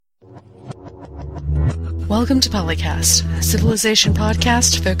Welcome to PolyCast, a civilization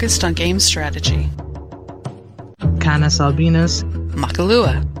podcast focused on game strategy. Canis Albinus.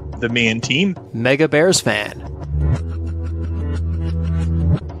 Makalua. The Man Team. Mega Bears fan.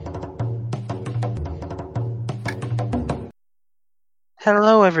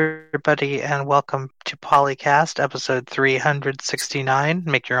 Hello, everybody, and welcome to PolyCast, episode 369.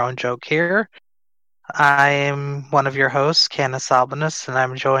 Make your own joke here. I am one of your hosts, Canis Albinus, and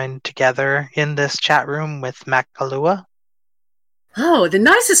I'm joined together in this chat room with Makalua. Oh, the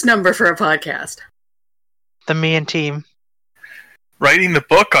nicest number for a podcast. The Me and Team. Writing the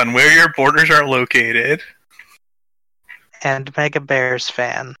book on where your borders are located. And Mega Bears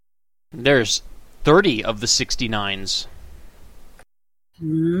fan. There's 30 of the 69s.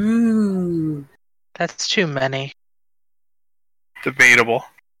 Ooh. That's too many. Debatable.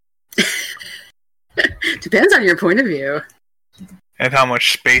 Depends on your point of view. And how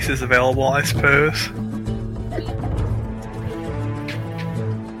much space is available, I suppose.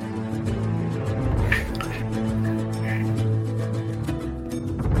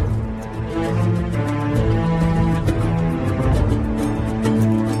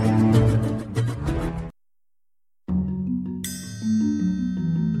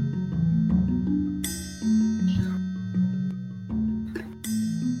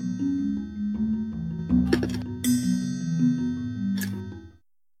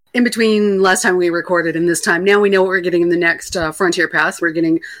 In between last time we recorded and this time, now we know what we're getting in the next Frontier Pass. We're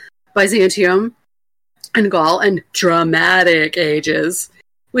getting Byzantium and Gaul and Dramatic Ages,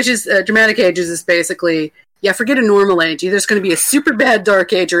 which is, Dramatic Ages is basically, forget a normal age. Either it's going to be a super bad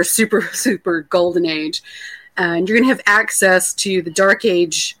Dark Age or a super, super Golden Age. And you're going to have access to the Dark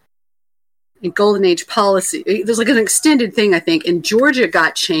Age and Golden Age policy. There's like an extended thing, I think, and Georgia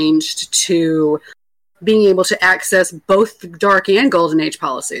got changed to being able to access both the Dark and Golden Age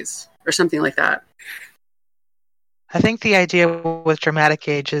policies, or something like that. I think the idea with Dramatic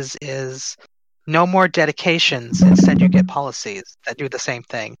Ages is no more dedications. Instead, you get policies that do the same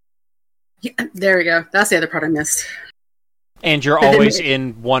thing. Yeah, there we go. That's the other part I missed. And you're always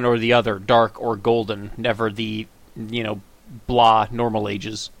in one or the other, Dark or Golden, never the, blah, normal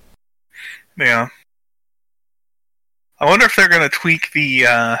ages. Yeah. I wonder if they're going to tweak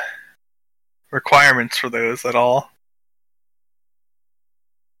the requirements for those at all.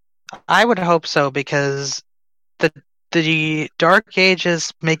 I would hope so, because the Dark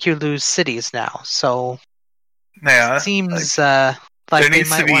Ages make you lose cities now, so it seems like they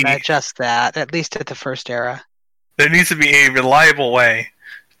might want to adjust that, at least at the first era. There needs to be a reliable way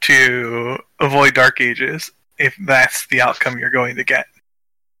to avoid Dark Ages if that's the outcome you're going to get.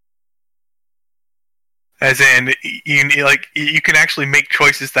 As in, you can actually make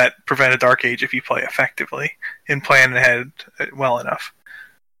choices that prevent a Dark Age if you play effectively and plan ahead well enough.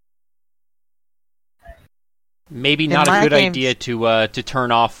 Maybe not a good idea to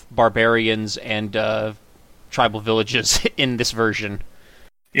turn off barbarians and tribal villages in this version.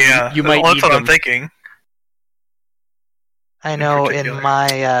 Yeah, you might that's what them. I'm thinking. I know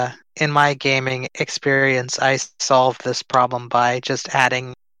in my gaming experience, I solved this problem by just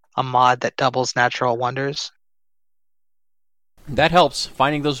adding a mod that doubles natural wonders. That helps.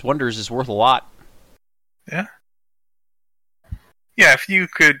 Finding those wonders is worth a lot. Yeah. Yeah, if you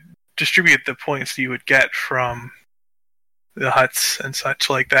could distribute the points you would get from the huts and such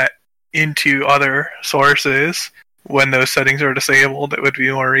like that into other sources when those settings are disabled, it would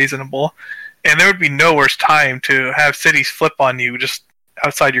be more reasonable. And there would be no worse time to have cities flip on you just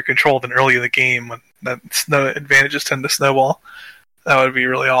outside your control than early in the game when the advantages tend to snowball. That would be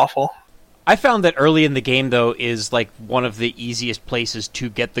really awful. I found that early in the game, though, is like one of the easiest places to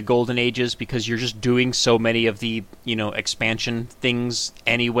get the Golden Ages because you're just doing so many of the, expansion things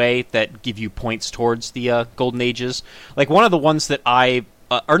anyway that give you points towards the Golden Ages. Like one of the ones that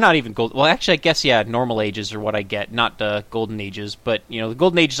or not even gold. Well, actually, I guess, normal ages are what I get, not the Golden Ages. But, the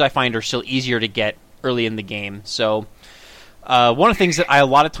Golden Ages I find are still easier to get early in the game. So one of the things that I a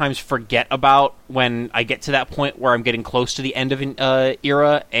lot of times forget about when I get to that point where I'm getting close to the end of an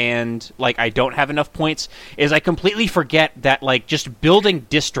era and I don't have enough points is I completely forget that just building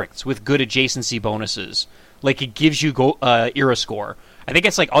districts with good adjacency bonuses, it gives you era score. I think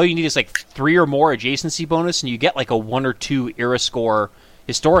it's all you need is 3 or more adjacency bonus and you get a 1 or 2 era score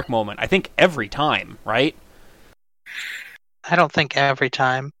historic moment. I think every time, right? I don't think every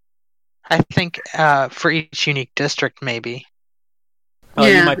time. I think for each unique district, maybe. Oh,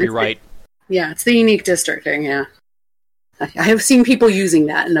 you might be right. It's the unique district thing, yeah. I have seen people using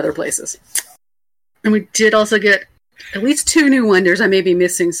that in other places. And we did also get at least 2 new wonders. I may be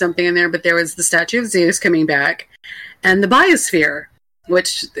missing something in there, but there was the Statue of Zeus coming back, and the Biosphere,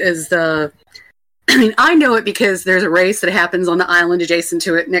 which is the I mean, I know it because there's a race that happens on the island adjacent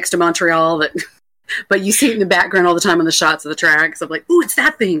to it, next to Montreal. But you see it in the background all the time on the shots of the tracks. I'm like, ooh, it's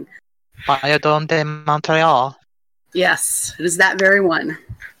that thing. Biodome de Montreal. Yes, it is that very one.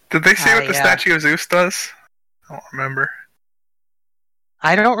 Did they say what the statue of Zeus does? I don't remember.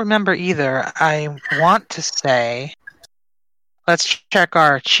 I don't remember either. I want to say... Let's check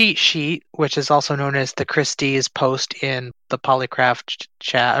our cheat sheet, which is also known as the Christie's post in the Polycraft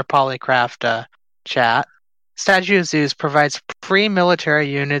chat. Statue of Zeus provides free military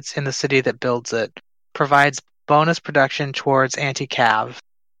units in the city that builds it. Provides bonus production towards anti-cav.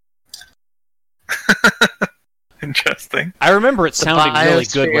 Interesting. I remember it sounding really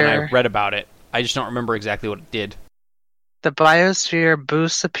good when I read about it. I just don't remember exactly what it did. The biosphere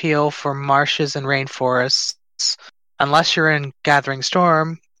boosts appeal for marshes and rainforests. Unless you're in Gathering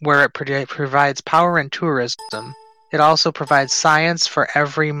Storm, where it provides power and tourism, it also provides science for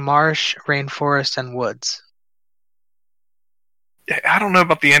every marsh, rainforest, and woods. I don't know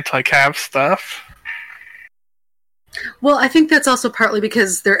about the anti-cav stuff. Well, I think that's also partly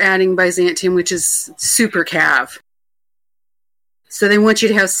because they're adding Byzantium, which is super cav. So they want you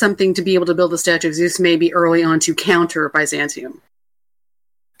to have something to be able to build the statue of Zeus maybe early on to counter Byzantium.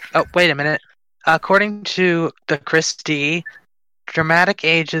 Oh, wait a minute. According to the Christie, dramatic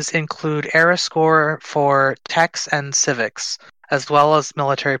ages include era score for techs and civics, as well as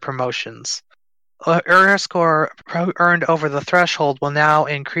military promotions. Era score earned over the threshold will now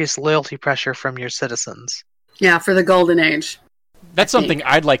increase loyalty pressure from your citizens. Yeah, for the Golden Age. That's something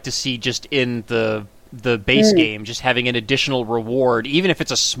I'd like to see just in the base game, just having an additional reward, even if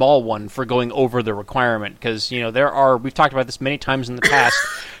it's a small one, for going over the requirement. Because, we've talked about this many times in the past,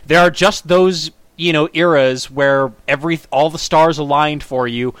 there are just those, eras where all the stars aligned for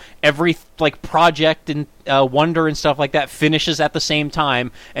you, every, project and wonder and stuff like that finishes at the same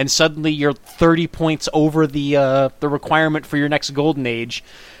time, and suddenly you're 30 points over the requirement for your next Golden Age.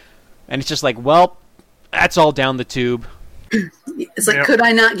 And it's just like, well, that's all down the tube. It's like, could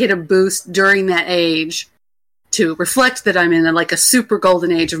I not get a boost during that age to reflect that I'm in a super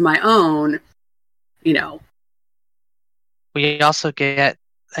golden age of my own? We also get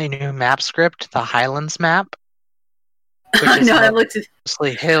a new map script, the Highlands map. I looked at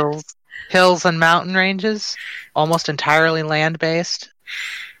mostly hills and mountain ranges, almost entirely land-based.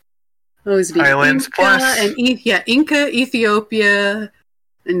 Highlands plus Inca, Ethiopia.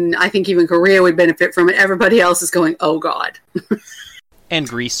 And I think even Korea would benefit from it. Everybody else is going, oh god. And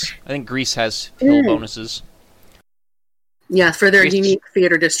Greece. I think Greece has hill bonuses. Yeah, for their unique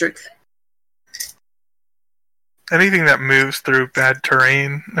theater district. Anything that moves through bad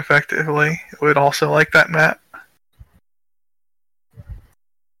terrain effectively would also like that map.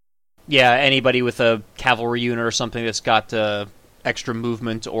 Yeah, anybody with a cavalry unit or something that's got extra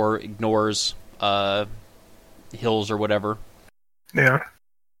movement or ignores hills or whatever. Yeah.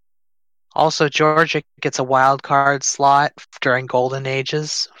 Also, Georgia gets a wild card slot during Golden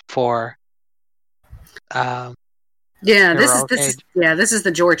Ages for. This is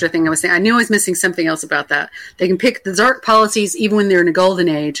the Georgia thing I was saying. I knew I was missing something else about that. They can pick the Zark policies even when they're in a Golden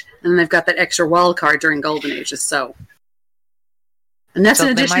Age, and then they've got that extra wild card during Golden Ages. And that's in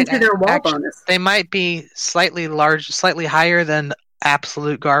addition to their wall bonus. They might be slightly higher than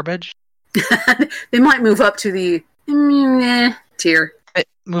absolute garbage. They might move up to the tier.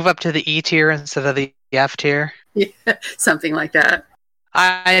 Move up to the E tier instead of the F tier? Yeah, something like that.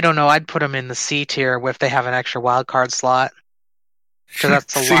 I don't know. I'd put them in the C tier if they have an extra wild card slot. Because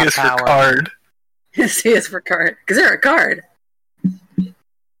that's a lot of power. For card. C is for card. Because they're a card.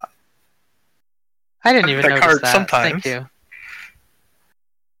 I didn't even notice that. Sometimes. Thank you.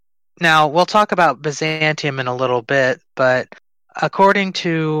 Now, we'll talk about Byzantium in a little bit, but according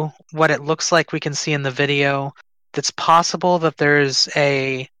to what it looks like we can see in the video, it's possible that there's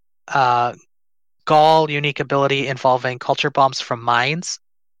a Gaul unique ability involving culture bombs from mines,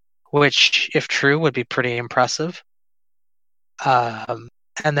 which, if true, would be pretty impressive. And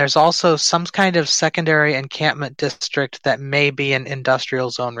there's also some kind of secondary encampment district that may be an industrial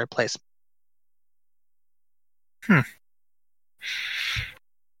zone replacement.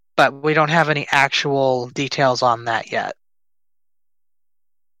 But we don't have any actual details on that yet.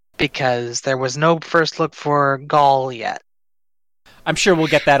 Because there was no first look for Gaul yet. I'm sure we'll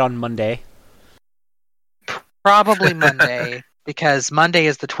get that on Monday. Probably Monday, because Monday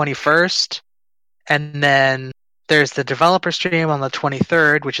is the 21st, and then there's the developer stream on the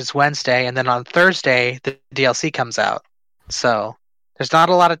 23rd, which is Wednesday, and then on Thursday, the DLC comes out. So, there's not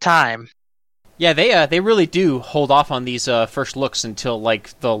a lot of time. Yeah, they really do hold off on these first looks until,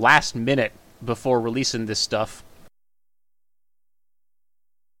 the last minute before releasing this stuff.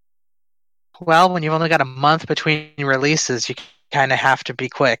 Well, when you've only got a month between releases, you kind of have to be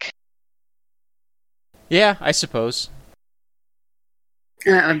quick. Yeah, I suppose.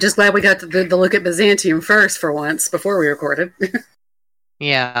 I'm just glad we got the look at Byzantium first for once before we recorded.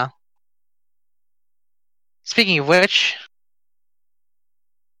 Yeah. Speaking of which...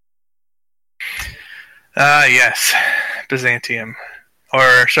 Yes. Byzantium.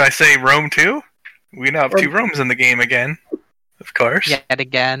 Or should I say Rome 2? We now have 2 Romes in the game again. Of course. Yet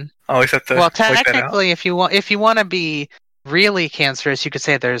again. Always have to Well, point that out. technically, if you want to be really cancerous, you could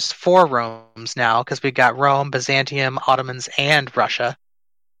say there's 4 Romes now, because we've got Rome, Byzantium, Ottomans, and Russia.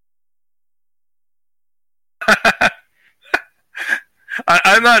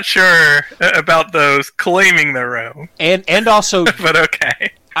 I'm not sure about those claiming their Rome. And also, but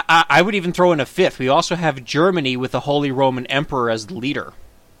okay. I would even throw in a 5th. We also have Germany with the Holy Roman Emperor as the leader.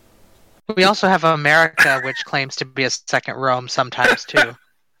 We also have America, which claims to be a second Rome sometimes, too.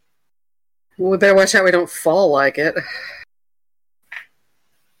 We better watch out we don't fall like it.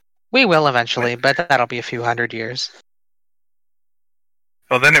 We will eventually, but that'll be a few hundred years.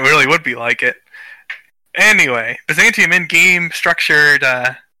 Well, then it really would be like it. Anyway, Byzantium in-game structured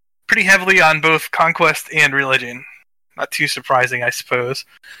pretty heavily on both conquest and religion. Not too surprising, I suppose.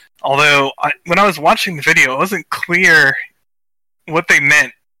 Although, when I was watching the video, it wasn't clear what they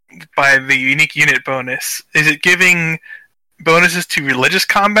meant by the unique unit bonus. Is it giving bonuses to religious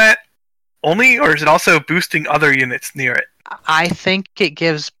combat only, or is it also boosting other units near it? I think it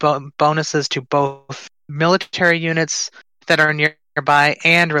gives bonuses to both military units that are nearby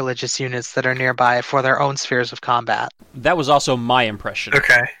and religious units that are nearby for their own spheres of combat. That was also my impression.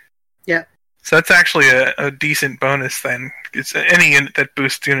 Okay. Yeah. So that's actually a decent bonus then. It's any unit that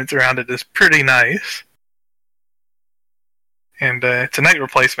boosts units around it is pretty nice. And it's a knight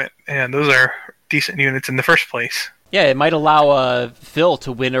replacement, and those are decent units in the first place. Yeah, it might allow Phil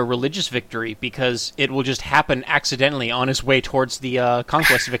to win a religious victory, because it will just happen accidentally on his way towards the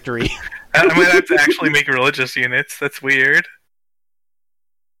conquest victory. I might have to actually make religious units. That's weird.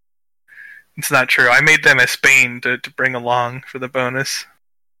 It's not true. I made them as Spain to bring along for the bonus.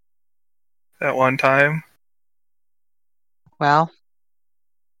 At one time. Well,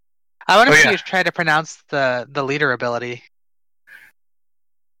 I want to see yeah. you try to pronounce the leader ability.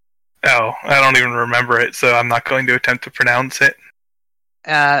 Oh, I don't even remember it, so I'm not going to attempt to pronounce it.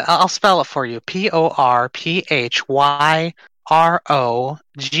 I'll spell it for you. Porphyrogee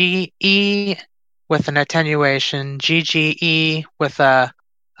with an attenuation, GGE with a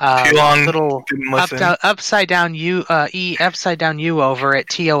Too long, little didn't listen. upside down U upside down U over at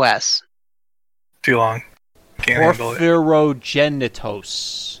TOS. Too long. Can't handle it.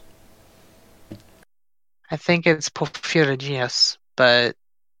 Porphyrogenitos. I think it's Porphyrogenes, but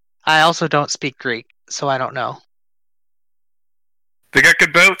I also don't speak Greek, so I don't know. They got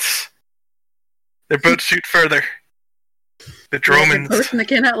good boats. Their boats shoot further. The Dromans. Both and they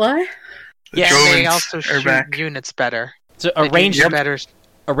cannot lie. The And Dromans they also are shoot back. units better. It's a ranged, better.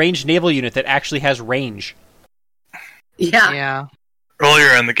 a ranged naval unit that actually has range. Yeah. Yeah.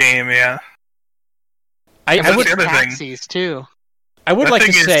 Earlier in the game, yeah. I that's would the other thing. Taxis too. I would That like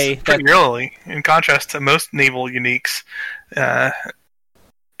to thing is say that pretty early, in contrast to most naval uniques.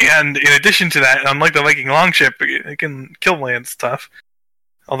 And in addition to that, unlike the Viking longship, it can kill land stuff.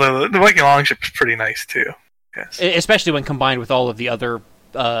 Although the Viking longship is pretty nice too. Yes. especially when combined with all of the other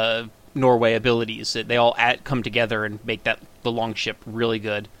Norway abilities, they all come together and make the longship really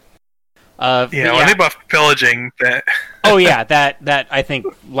good. When they buff pillaging, that. Oh yeah, that I think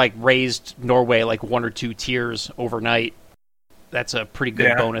like raised Norway like 1 or 2 tiers overnight. That's a pretty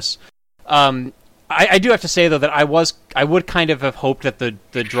good bonus. I do have to say though that I would kind of have hoped that the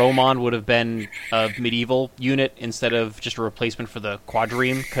Dromon would have been a medieval unit instead of just a replacement for the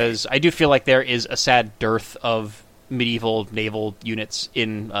Quadrime, because I do feel like there is a sad dearth of medieval naval units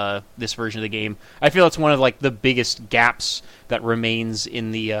in this version of the game. I feel it's one of like the biggest gaps that remains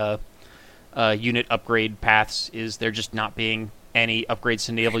in the unit upgrade paths, is there just not being any upgrades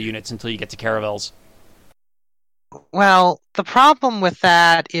to naval units until you get to caravels. Well, the problem with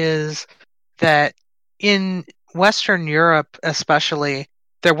that is that in Western Europe especially,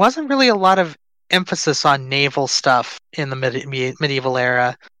 there wasn't really a lot of emphasis on naval stuff in the medieval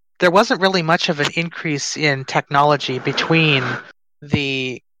era. There wasn't really much of an increase in technology between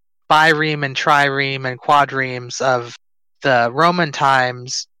the bireme and trireme and quadremes of the Roman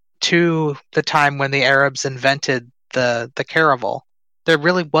times to the time when the Arabs invented the caravel. There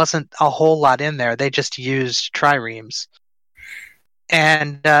really wasn't a whole lot in there. They just used triremes.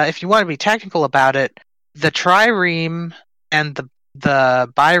 And if you want to be technical about it, the trireme and the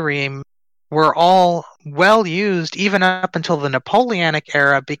bireme were all well used even up until the Napoleonic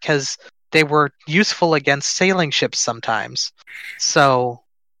era, because they were useful against sailing ships sometimes. So,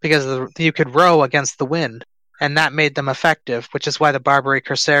 because you could row against the wind, and that made them effective, which is why the Barbary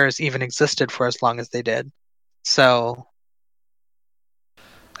Corsairs even existed for as long as they did. So,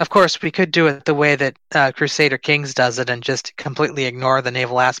 of course, we could do it the way that Crusader Kings does it and just completely ignore the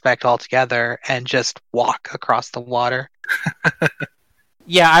naval aspect altogether and just walk across the water.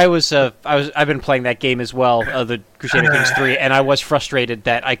 Yeah, I've been playing that game as well, the Crusader Kings 3, and I was frustrated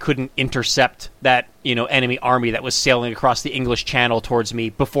that I couldn't intercept that, enemy army that was sailing across the English Channel towards me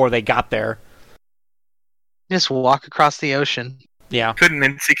before they got there. Just walk across the ocean. Yeah. Couldn't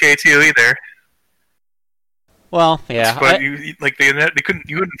in CK2 either. Well, yeah. But you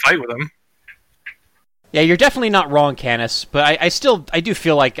couldn't fight with them. Yeah, you're definitely not wrong, Canis, but I do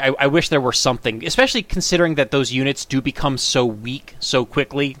feel like I wish there were something, especially considering that those units do become so weak so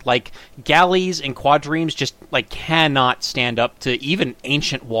quickly. Like, galleys and quadrimes just, cannot stand up to even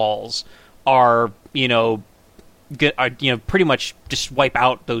ancient walls are, pretty much just wipe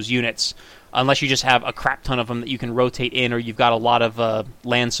out those units, unless you just have a crap ton of them that you can rotate in or you've got a lot of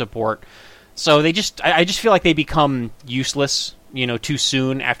land support. So I just feel like they become useless, too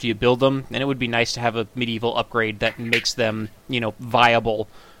soon after you build them, and it would be nice to have a medieval upgrade that makes them, viable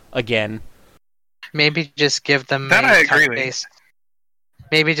again. Maybe just give them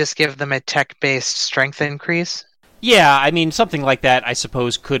Maybe just give them a tech-based strength increase. Yeah, I mean, something like that, I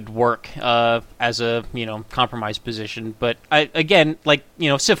suppose, could work as a, compromise position. But, again,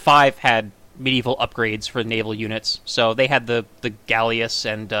 Civ 5 had medieval upgrades for naval units, so they had the Galleus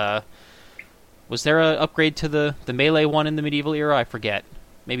and... was there an upgrade to the melee one in the medieval era? I forget.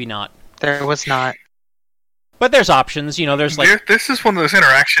 Maybe not. There was not. But there's options, there's This is one of those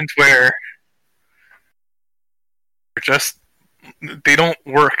interactions where they don't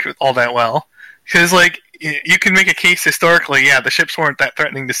work all that well. Because, you can make a case historically, the ships weren't that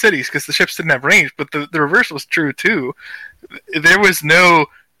threatening to cities because the ships didn't have range, but the reverse was true too. There was no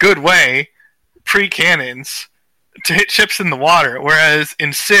good way, pre-cannons, to hit ships in the water, whereas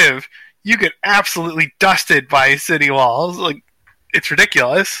in Civ... you get absolutely dusted by city walls. It's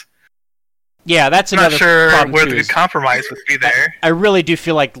ridiculous. Yeah, that's another problem. Not sure where the good compromise would be there. I really do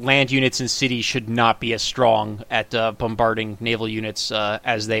feel like land units in cities should not be as strong at bombarding naval units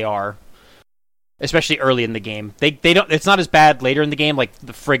as they are, especially early in the game. They don't. It's not as bad later in the game. Like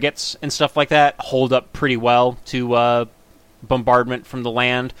the frigates and stuff like that hold up pretty well to bombardment from the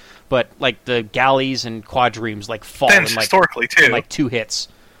land, but the galleys and quadrimes fall then in historically too, in 2 hits.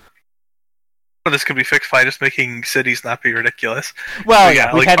 This could be fixed by just making cities not be ridiculous. Well,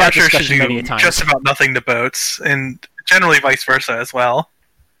 yeah, we've had that Archers discussion should many do times. just about nothing to boats, and generally vice versa as well.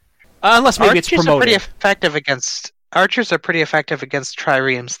 Unless maybe it's promoted. Archers are pretty effective against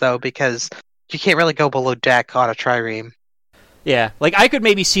triremes, though, because you can't really go below deck on a trireme. Yeah, I could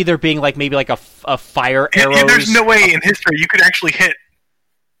maybe see there being maybe a fire arrows. And there's no way in history you could actually hit.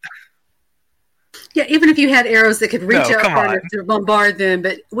 Yeah, even if you had arrows that could reach out far enough to bombard them,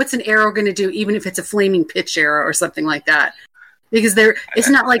 but what's an arrow going to do, even if it's a flaming pitch arrow or something like that? Because it's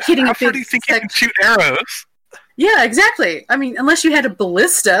not like hitting a big... How do you think you can shoot arrows? Yeah, exactly. I mean, unless you had a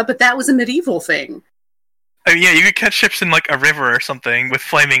ballista, but that was a medieval thing. I mean, you could catch ships in a river or something with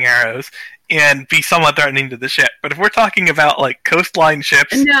flaming arrows and be somewhat threatening to the ship. But if we're talking about coastline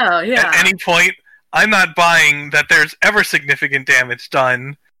ships, at any point, I'm not buying that there's ever significant damage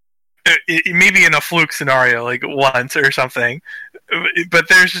done. Maybe in a fluke scenario, once or something, but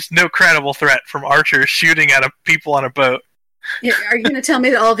there's just no credible threat from archers shooting at people on a boat. Yeah, are you going to tell me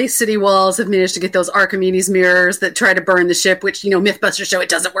that all these city walls have managed to get those Archimedes mirrors that try to burn the ship, which, Mythbusters show it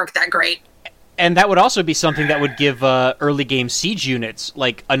doesn't work that great? And that would also be something that would give early game siege units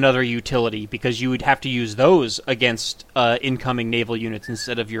another utility, because you would have to use those against incoming naval units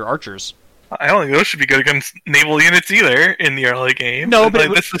instead of your archers. I don't think those should be good against naval units either in the early game. No,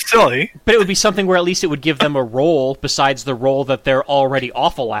 but this is silly. But it would be something where at least it would give them a role besides the role that they're already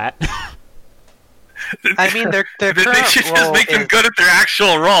awful at. I mean, their they should just make them good at their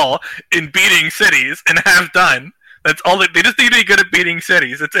actual role in beating cities and have done. That's all. They just need to be good at beating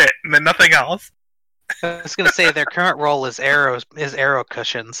cities. That's it, and then nothing else. I was going to say their current role is arrow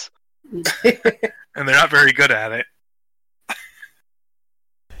cushions, and they're not very good at it.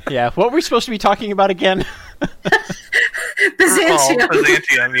 Yeah, what were we supposed to be talking about again? Byzantium.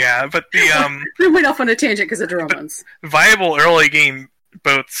 Byzantium, yeah. But we went off on a tangent because of Dromans. Viable early game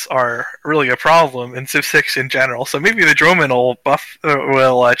boats are really a problem in Civ 6 in general. So maybe the Droman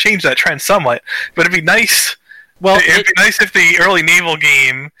will change that trend somewhat. But it'd be nice. It'd be nice if the early naval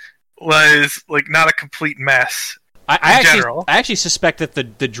game was not a complete mess. I actually suspect that the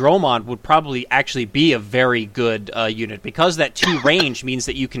Dromon would probably actually be a very good unit, because that 2 range means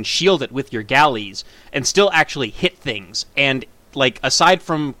that you can shield it with your galleys and still actually hit things. And like, aside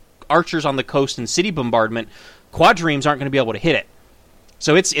from archers on the coast and city bombardment, quadriremes aren't going to be able to hit it.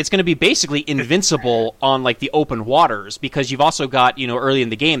 So it's going to be basically invincible on like the open waters, because you've also got, early in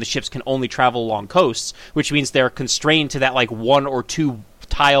the game, the ships can only travel along coasts, which means they're constrained to that like 1 or 2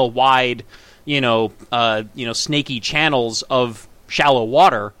 tile wide, snaky channels of shallow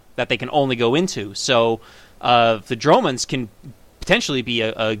water that they can only go into. So the Dromons can potentially be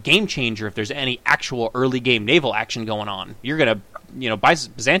a game changer if there's any actual early game naval action going on. You're going to,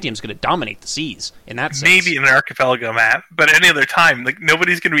 Byzantium's going to dominate the seas in that sense. Maybe in an archipelago map, but any other time, like,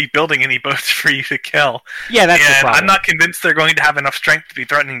 nobody's going to be building any boats for you to kill. Yeah, that's the problem. I'm not convinced they're going to have enough strength to be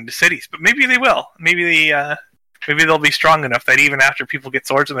threatening the cities, but maybe they will. Maybe they'll be strong enough that even after people get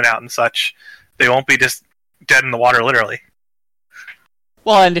swordsmen out and such, they won't be just dead in the water, literally.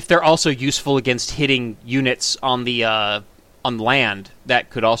 Well, and if they're also useful against hitting units on the on land,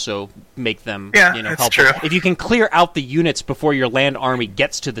 that could also make them helpful. True. If you can clear out the units before your land army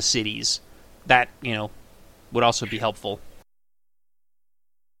gets to the cities, that would also be helpful.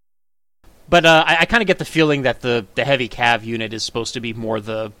 But I kind of get the feeling that the heavy cav unit is supposed to be more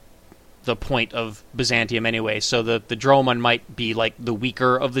the point of Byzantium anyway, so the Dromon might be like the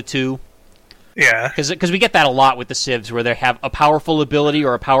weaker of the 2. Yeah. Because we get that a lot with the civs, where they have a powerful ability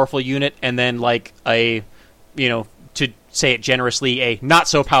or a powerful unit, and then like a, to say it generously, a not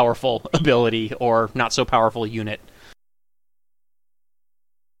so powerful ability or not so powerful unit.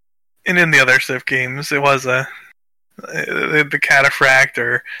 And in the other civ games, it was the cataphract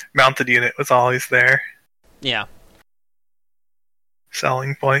or mounted unit was always there. Yeah.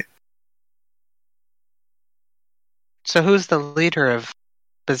 Selling point. So who's the leader of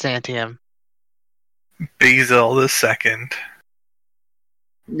Byzantium? Basil II.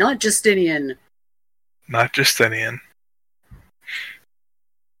 Not Justinian. Not Justinian.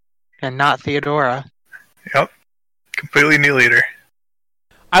 And not Theodora. Yep. Completely new leader.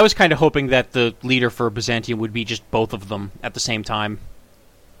 I was kind of hoping that the leader for Byzantium would be just both of them at the same time.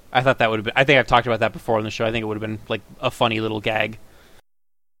 I thought that would have been... I think I've talked about that before on the show. I think it would have been like a funny little gag.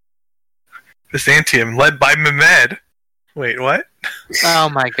 Byzantium, led by Mehmed. Wait, what? Oh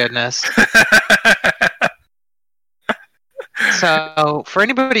my goodness. So, for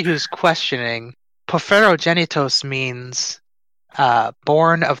anybody who's questioning, Porphyrogenitos means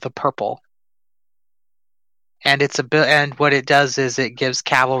born of the purple. And and what it does is it gives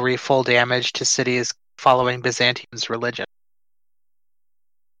cavalry full damage to cities following Byzantium's religion.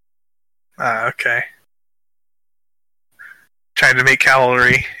 Okay. Trying to make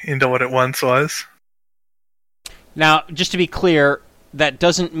cavalry into what it once was. Now, just to be clear, that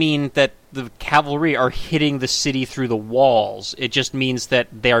doesn't mean that the cavalry are hitting the city through the walls. It just means that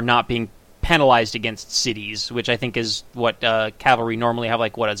they are not being penalized against cities, which I think is what cavalry normally have,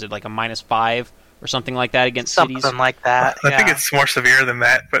 like, what is it, like a -5 or something like that against cities? Something like that, I think it's more severe than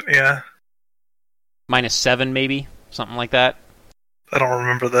that, but yeah. -7, maybe? Something like that? I don't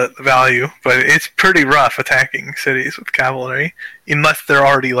remember the value, but it's pretty rough attacking cities with cavalry, unless they're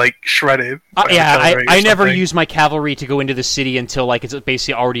already, like, shredded. I never use my cavalry to go into the city until, like, it's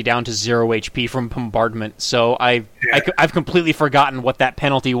basically already down to 0 HP from bombardment, so I've completely forgotten what that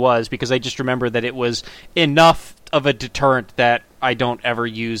penalty was, because I just remember that it was enough of a deterrent that I don't ever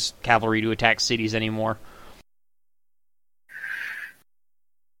use cavalry to attack cities anymore.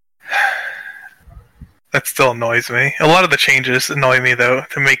 That still annoys me. A lot of the changes annoy me, though,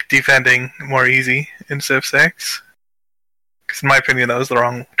 to make defending more easy in Civ 6. Because in my opinion, that was the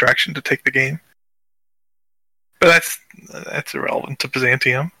wrong direction to take the game. But that's irrelevant to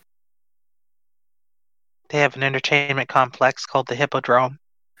Byzantium. They have an entertainment complex called the Hippodrome.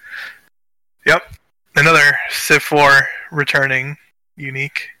 Yep. Another Civ 4 returning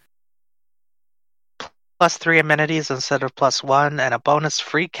unique. +3 amenities instead of +1, and a bonus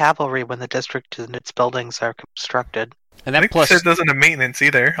free cavalry when the district and its buildings are constructed. And that I think Civ doesn't have maintenance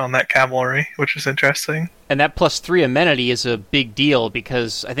either on that cavalry, which is interesting. And that +3 amenity is a big deal,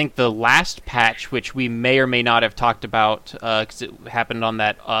 because I think the last patch, which we may or may not have talked about, because it happened on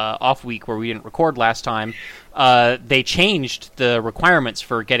that off week where we didn't record last time, they changed the requirements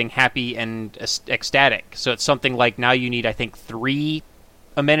for getting happy and ecstatic. So it's something like now you need, I think, 3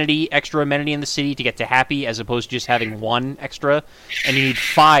 extra amenity in the city to get to happy, as opposed to just having 1 extra, and you need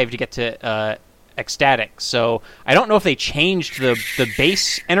 5 to get to ecstatic. So I don't know if they changed the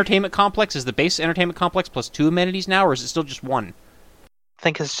base entertainment complex. Is the base entertainment complex +2 amenities now, or is it still just 1? I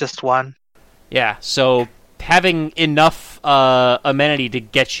think it's just 1. Yeah, so having enough amenity to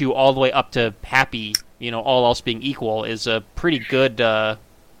get you all the way up to happy all else being equal, is a pretty good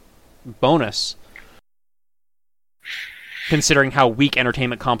bonus. Considering how weak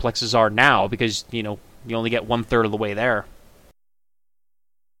entertainment complexes are now, because, you only get 1/3 of the way there.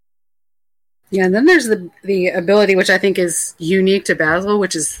 Yeah, and then there's the ability, which I think is unique to Basil,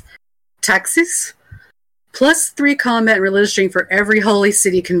 which is Taxis. +3 combat and religious strength for every holy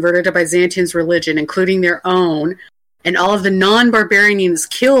city converted to Byzantium's religion, including their own, and all of the non-barbarians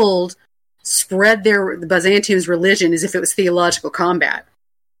killed spread the Byzantium's religion as if it was theological combat.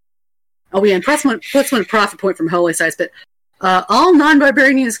 Oh yeah, and +1 profit point from holy sites, but all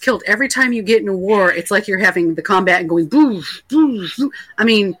non-barbarians killed. Every time you get in a war, it's like you're having the combat and going boo, boo, boo. I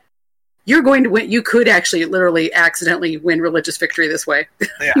mean, you're going to win. You could actually literally accidentally win religious victory this way.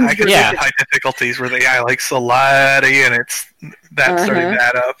 Yeah, I could see high difficulties where the AI likes a lot of units that starting to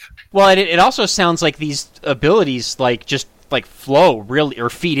add up. Well, it also sounds like these abilities just flow really, or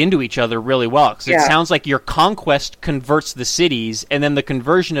feed into each other really well. Because it sounds like your conquest converts the cities, and then the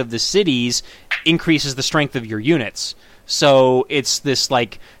conversion of the cities increases the strength of your units. So it's this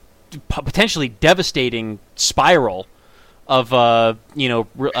potentially devastating spiral of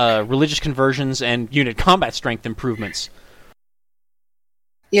religious conversions and unit combat strength improvements.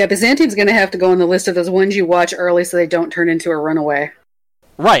 Yeah, Byzantium's going to have to go on the list of those ones you watch early so they don't turn into a runaway.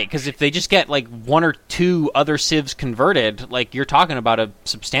 Right, because if they just get 1 or 2 other civs converted, you're talking about a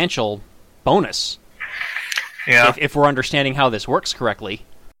substantial bonus. Yeah, if we're understanding how this works correctly.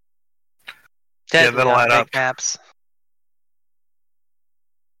 That'll add up. Maps.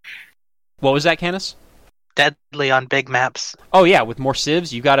 What was that, Canis? Deadly on big maps. Oh yeah, with more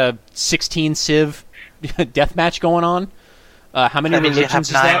civs, you got a 16 civ deathmatch going on. How many religions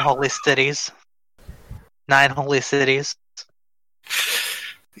is that? 9 holy cities. 9 holy cities.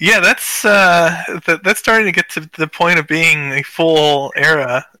 Yeah, that's starting to get to the point of being a full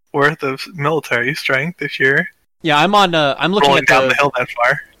era worth of military strength this year. Yeah, I'm looking at down the hill that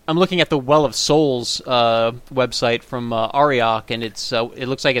far. I'm looking at the Well of Souls website from Ariok, and it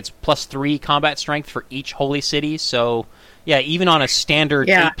looks like it's +3 combat strength for each holy city. So yeah, even on a standard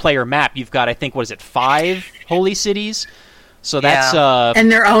 8-player map, you've got 5 holy cities. So that's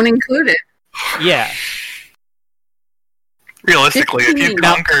and their own included. Yeah. Realistically, if you've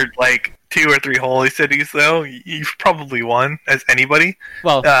conquered 2 or 3 holy cities, though, you've probably won as anybody.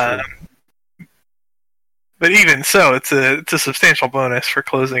 Well, but even so, it's a substantial bonus for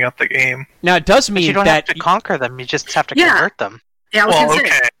closing up the game. Now it does mean you don't have to conquer them; you just have to convert them. Yeah,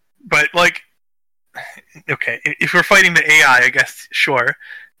 okay, but if we're fighting the AI, I guess sure.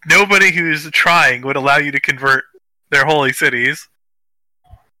 Nobody who's trying would allow you to convert their holy cities.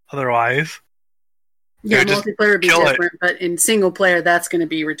 Otherwise. Yeah, multiplayer would be different, but in single player, that's going to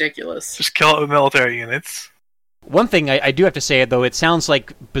be ridiculous. Just kill it with military units. One thing I do have to say, though, it sounds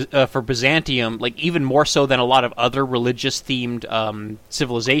like for Byzantium, even more so than a lot of other religious-themed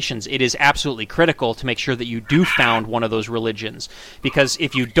civilizations, it is absolutely critical to make sure that you do found one of those religions. Because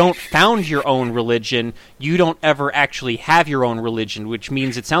if you don't found your own religion, you don't ever actually have your own religion, which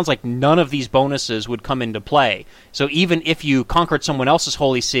means it sounds like none of these bonuses would come into play. So even if you conquered someone else's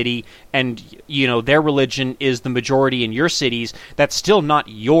holy city and, their religion is the majority in your cities, that's still not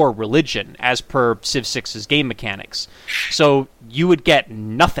your religion, as per Civ 6's game mechanics. So you would get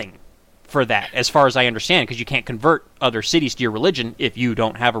nothing for that, as far as I understand, because you can't convert other cities to your religion if you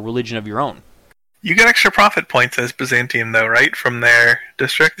don't have a religion of your own. You get extra profit points as Byzantium, though, right? From their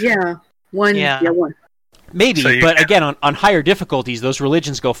district? Yeah. One. Maybe, so but again, on higher difficulties, those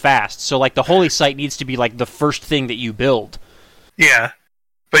religions go fast. So, the holy site needs to be, the first thing that you build. Yeah.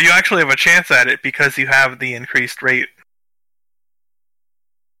 But you actually have a chance at it because you have the increased rate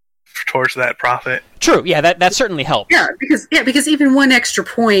towards that profit. True, yeah, that certainly helps. Yeah, because even 1 extra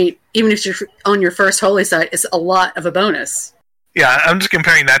point, even if you're on your first holy site, is a lot of a bonus. Yeah, I'm just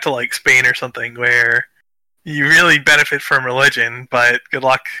comparing that to Spain or something where you really benefit from religion, but good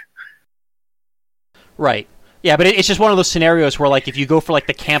luck. Right. Yeah, but it's just one of those scenarios where, if you go for,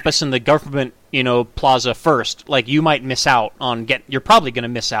 the campus and the government, plaza first, you might miss out on you're probably going to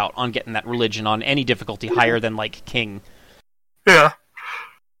miss out on getting that religion on any difficulty higher than, king. Yeah.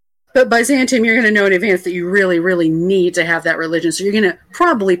 But Byzantium, you're going to know in advance that you really, really need to have that religion, so you're going to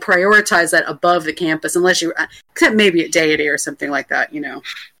probably prioritize that above the campus, except maybe at deity or something like that,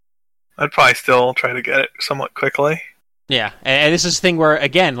 I'd probably still try to get it somewhat quickly. Yeah, and this is a thing where,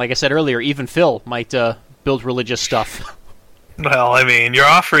 again, like I said earlier, even Phil might build religious stuff. Well, you're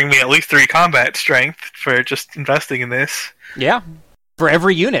offering me at least 3 combat strength for just investing in this. Yeah, for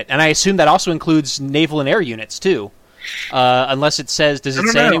every unit, and I assume that also includes naval and air units, too. Unless it says, does it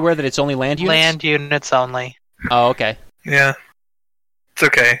say anywhere that it's only land units? Land units only. Oh, okay. Yeah. It's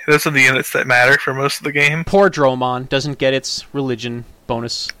okay. Those are the units that matter for most of the game. Poor Dromon doesn't get its religion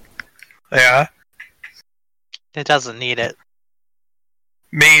bonus. Yeah. It doesn't need it.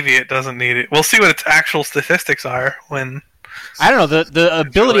 Maybe it doesn't need it. We'll see what its actual statistics are when... I don't know. The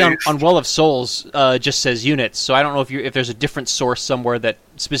ability released. on Well of Souls just says units, so I don't know if there's a different source somewhere that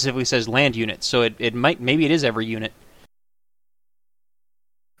specifically says land units. So maybe it is every unit.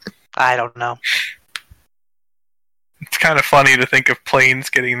 I don't know. It's kind of funny to think of planes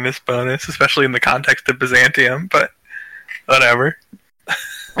getting this bonus, especially in the context of Byzantium, but whatever.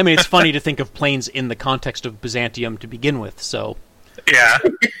 I mean, it's funny to think of planes in the context of Byzantium to begin with, so... Yeah.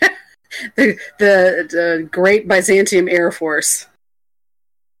 the great Byzantium Air Force.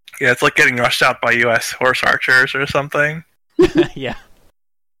 Yeah, it's like getting rushed out by U.S. horse archers or something. Yeah.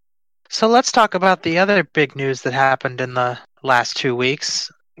 So let's talk about the other big news that happened in the last 2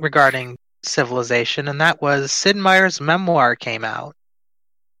 weeks regarding Civilization, and that was Sid Meier's memoir came out.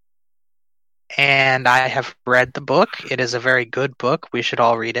 And I have read the book. It is a very good book. We should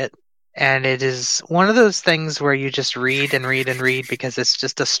all read it. And it is one of those things where you just read and read and read because it's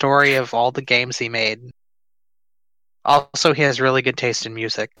just a story of all the games he made. Also, he has really good taste in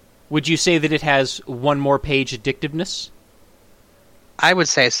music. Would you say that it has one more page addictiveness? I would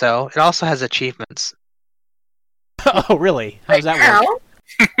say so. It also has achievements. Oh, really? How does that work?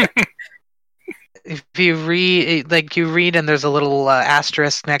 If you read and there's a little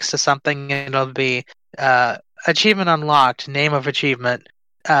asterisk next to something, and it'll be achievement unlocked, name of achievement,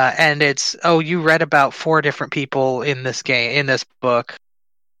 and it's, you read about 4 different people in this book,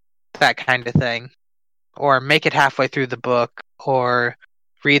 that kind of thing. Or make it halfway through the book, or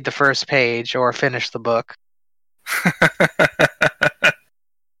read the first page, or finish the book.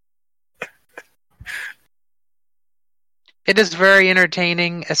 It is very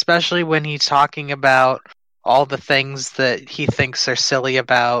entertaining, especially when he's talking about all the things that he thinks are silly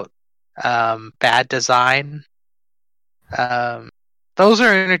about bad design. Those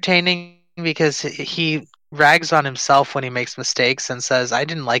are entertaining because he rags on himself when he makes mistakes and says, I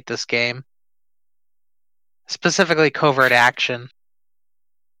didn't like this game. Specifically covert action.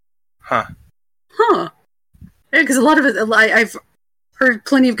 Huh. Yeah, because a lot of it, I've heard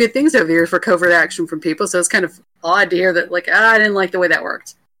plenty of good things over the years for covert action from people, so it's kind of odd to hear that, I didn't like the way that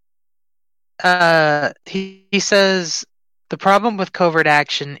worked. He says the problem with covert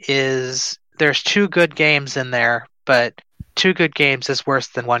action is there's 2 good games in there, but 2 good games is worse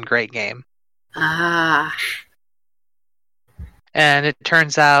than 1 great game. Ah. And it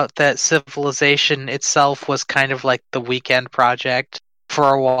turns out that Civilization itself was kind of like the weekend project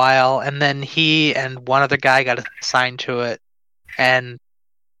for a while, and then he and one other guy got assigned to it, and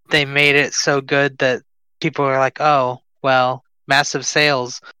they made it so good that people were like, oh, well, massive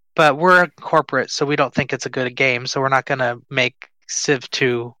sales, but we're corporate, so we don't think it's a good game, so we're not going to make Civ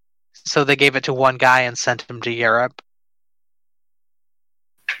 2. So they gave it to one guy and sent him to Europe.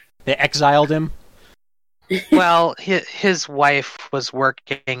 They exiled him? Well, his wife was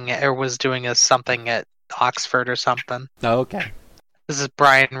working, or was doing something at Oxford or something. Oh, okay. This is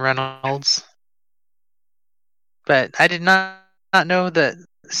Brian Reynolds. But I did not know that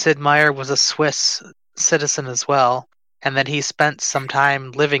Sid Meier was a Swiss citizen as well, and that he spent some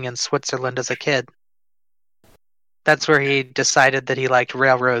time living in Switzerland as a kid. That's where he decided that he liked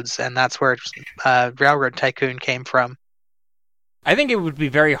railroads, and that's where Railroad Tycoon came from. I think it would be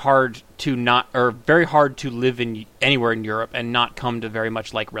very hard to live in anywhere in Europe and not come to very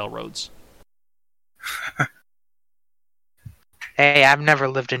much like railroads. Hey, I've never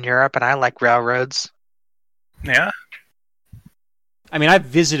lived in Europe, and I like railroads. Yeah. I mean, I've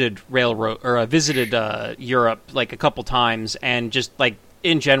visited Europe a couple times, and just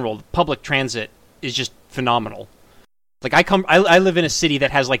in general, public transit is just phenomenal. I live in a city that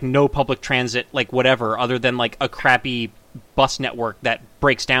has no public transit, whatever, other than a crappy bus network that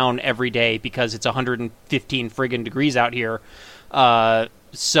breaks down every day because it's 115 friggin' degrees out here.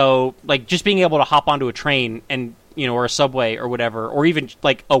 So just being able to hop onto a train and or a subway or whatever, or even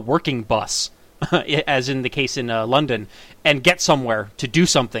a working bus, as in the case in London, and get somewhere to do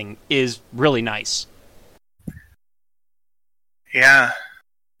something is really nice. Yeah.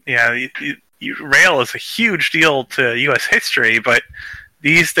 Rail is a huge deal to U.S. history, but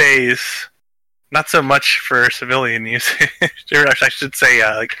these days, not so much for civilian usage. Or I should say,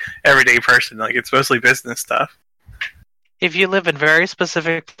 everyday person. It's mostly business stuff. If you live in very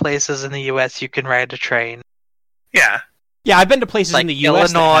specific places in the U.S., you can ride a train. Yeah. Yeah, I've been to places in the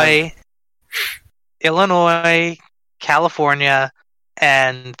U.S. Illinois, California,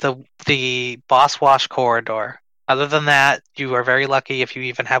 and the Boss Wash corridor. Other than that, you are very lucky if you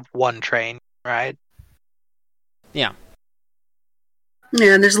even have one train ride. Yeah.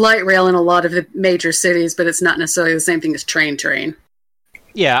 Yeah, and there's light rail in a lot of the major cities, but it's not necessarily the same thing as train.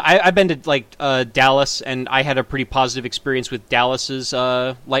 Yeah, I've been to like Dallas, and I had a pretty positive experience with Dallas's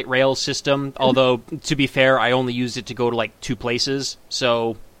light rail system. Although, to be fair, I only used it to go to like 2 places.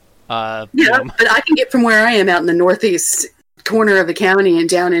 So, but I can get from where I am out in the northeast corner of the county and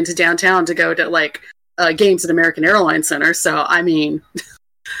down into downtown to go to like games at American Airlines Center. So, I mean,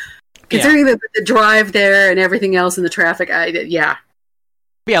 considering the drive there and everything else and the traffic,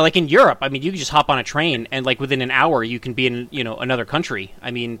 Yeah, like in Europe, I mean, you can just hop on a train and like within an hour you can be in, another country. I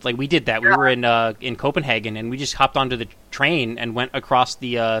mean, like we did that. We were in Copenhagen and we just hopped onto the train and went across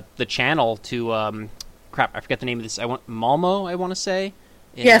the channel to I forget the name of this. Malmo, I want to say.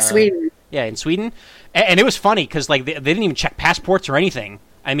 Sweden. Yeah, in Sweden. And it was funny because like they didn't even check passports or anything.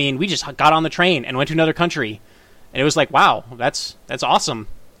 I mean, we just got on the train and went to another country, and it was like, wow, that's awesome.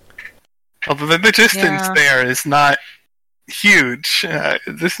 Although the distance there is not huge.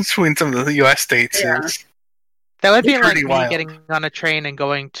 This is between some of the U.S. states. Is that would be like me wild. getting on a train and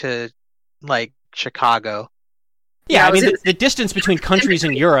going to like Chicago. Yeah, I mean the distance between countries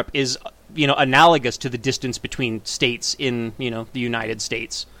in Europe is analogous to the distance between states in the United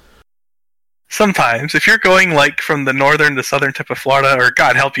States. Sometimes, if you're going like from the northern to southern tip of Florida, or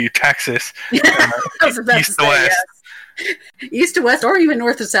God help you, Texas, east to west. Yes. East to west, or even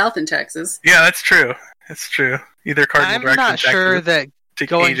north to south in Texas. Yeah, that's true. It's true. Either cardinal I'm direction. not sure that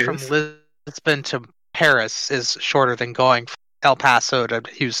going ages. from Lisbon to Paris is shorter than going from El Paso to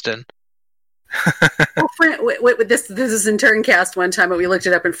Houston. Well, this is in Turncast one time, but we looked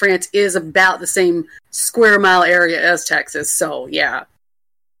it up, and France is about the same square mile area as Texas. So yeah.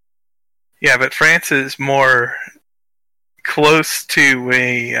 Yeah, but France is more close to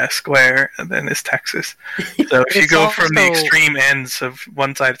a square than is Texas. So if you go from the extreme ends of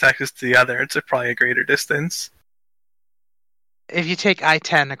one side of Texas to the other, it's probably a greater distance. If you take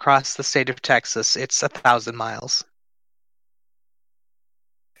I-10 across the state of Texas, it's 1,000 miles.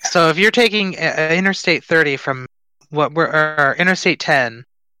 So if you're taking Interstate 30 from or Interstate 10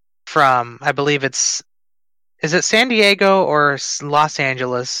 from, I believe is it San Diego or Los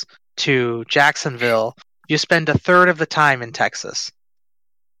Angeles to Jacksonville, you spend a third of the time in Texas.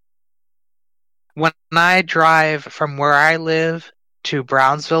 When I drive from where I live to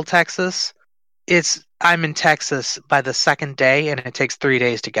Brownsville, Texas, I'm in Texas by the second day, and it takes 3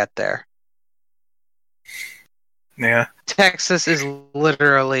 days to get there. Yeah. Texas is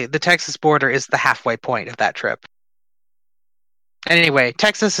literally, the Texas border is the halfway point of that trip. Anyway,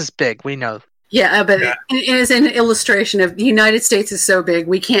 Texas is big, we know. Yeah, but it is an illustration of the United States is so big,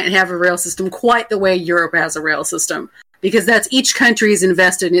 we can't have a rail system quite the way Europe has a rail system. Because that's each country is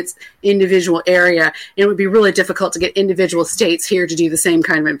invested in its individual area, and it would be really difficult to get individual states here to do the same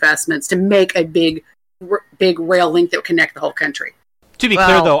kind of investments to make a big rail link that would connect the whole country. To be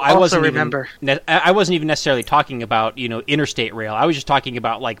clear, though, I wasn't even necessarily talking about interstate rail. I was just talking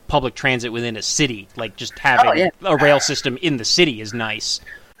about like public transit within a city, like just having a rail system in the city is nice.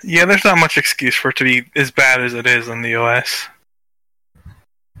 Yeah, there's not much excuse for it to be as bad as it is in the U.S.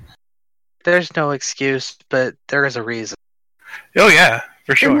 There's no excuse, but there is a reason. Oh yeah,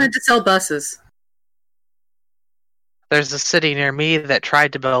 for sure. They wanted to sell buses. There's a city near me that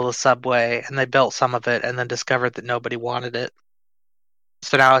tried to build a subway, and they built some of it, and then discovered that nobody wanted it.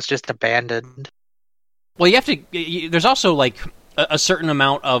 So now it's just abandoned. Well, you have to. There's also like a certain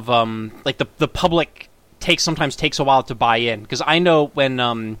amount of like the public sometimes takes a while to buy in, because I know when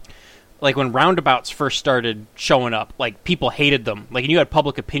roundabouts first started showing up, like people hated them. Like, and you had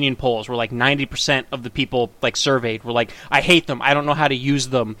public opinion polls where like 90% of the people like surveyed were like, I hate them. I don't know how to use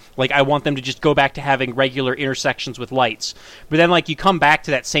them. Like, I want them to just go back to having regular intersections with lights. But then like you come back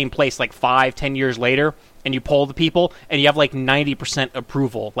to that same place like 5-10 years later, and you poll the people, and you have like 90%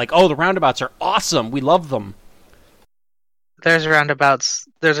 approval. Like, oh, the roundabouts are awesome. We love them. There's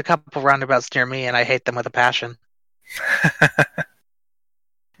a couple roundabouts near me, and I hate them with a passion.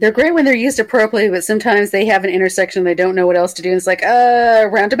 They're great when they're used appropriately, but sometimes they have an intersection they don't know what else to do, and it's like,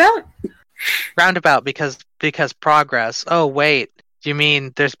 roundabout? Roundabout, because progress. Oh, wait, you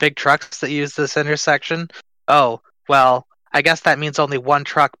mean there's big trucks that use this intersection? Oh, well, I guess that means only one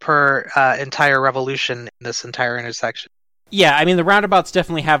truck per entire revolution in this entire intersection. Yeah, I mean, the roundabouts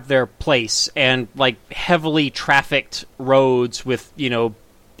definitely have their place, and, like, heavily trafficked roads with,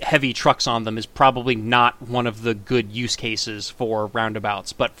 heavy trucks on them is probably not one of the good use cases for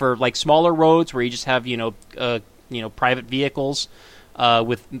roundabouts. But for, like, smaller roads where you just have, private vehicles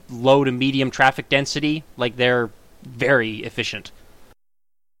with low to medium traffic density, like, they're very efficient.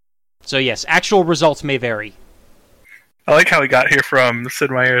 So, yes, actual results may vary. I like how we got here from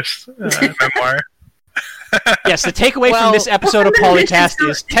Sid Meier's memoir. Yes, the takeaway from this episode of PolyCast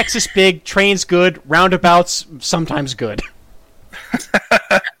is Texas big, trains good, roundabouts sometimes good.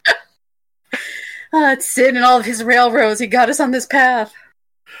 It's Sid and all of his railroads. He got us on this path.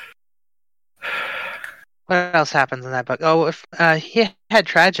 What else happens in that book? Oh, if he had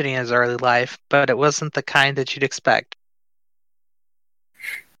tragedy in his early life, but it wasn't the kind that you'd expect.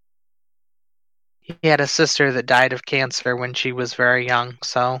 He had a sister that died of cancer when she was very young,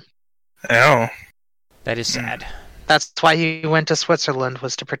 so... Oh. That is sad. That's why he went to Switzerland,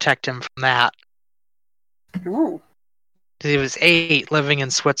 was to protect him from that. Oh. He was 8, living in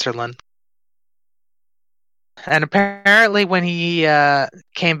Switzerland. And apparently when he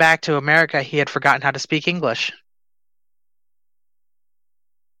came back to America, he had forgotten how to speak English.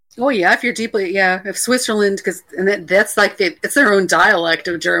 Oh, yeah, if you're deeply... Yeah, if Switzerland... that's like... it's their own dialect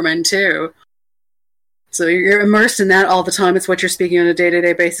of German, too. So you're immersed in that all the time. It's what you're speaking on a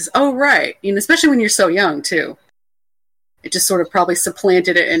day-to-day basis. Oh, right. And especially when you're so young, too. It just sort of probably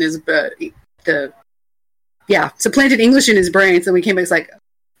supplanted it in his... supplanted English in his brain. So when he came back, it's like...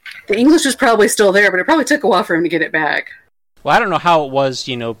 The English was probably still there, but it probably took a while for him to get it back. Well, I don't know how it was,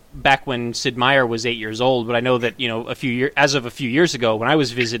 back when Sid Meier was 8 years old, but I know that, as of a few years ago, when I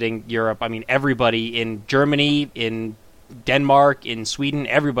was visiting Europe, I mean, everybody in Germany, in Denmark, in Sweden,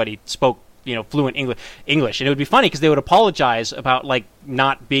 everybody spoke, fluent English. And it would be funny because they would apologize about,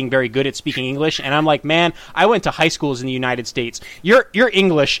 not being very good at speaking English. And I'm like, man, I went to high schools in the United States. Your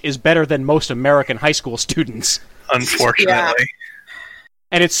English is better than most American high school students. Unfortunately. Yeah.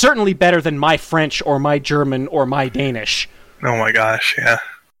 And it's certainly better than my French or my German or my Danish. Oh my gosh, yeah.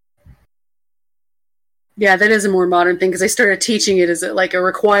 Yeah, that is a more modern thing because they started teaching it as a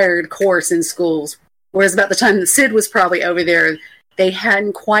required course in schools. Whereas about the time that Sid was probably over there, they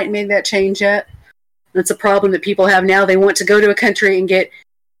hadn't quite made that change yet. That's a problem that people have now. They want to go to a country and get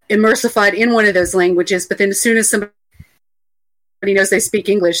immersified in one of those languages, but then as soon as somebody knows they speak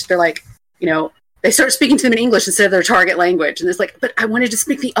English, they're like, they start speaking to them in English instead of their target language. And it's like, but I wanted to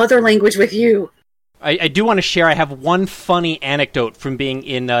speak the other language with you. I do want to share, I have one funny anecdote from being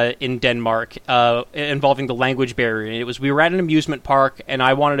in Denmark involving the language barrier. And it was, we were at an amusement park, and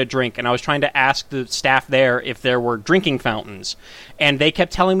I wanted a drink, and I was trying to ask the staff there if there were drinking fountains. And they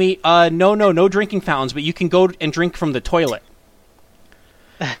kept telling me, no drinking fountains, but you can go and drink from the toilet.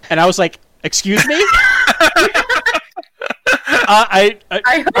 And I was like, excuse me? Are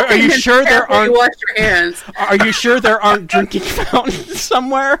you sure there aren't? Wash your hands. Are you sure there aren't drinking fountains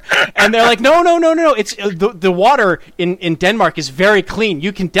somewhere? And they're like, no. It's the water in Denmark is very clean.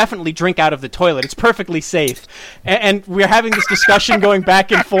 You can definitely drink out of the toilet. It's perfectly safe. And we're having this discussion going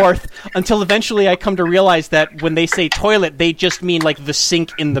back and forth until eventually I come to realize that when they say toilet, they just mean the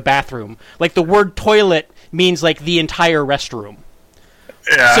sink in the bathroom. The word toilet means the entire restroom.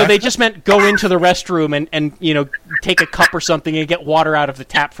 Yeah. So they just meant go into the restroom and take a cup or something and get water out of the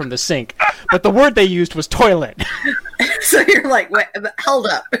tap from the sink. But the word they used was toilet. So you're like, wait, hold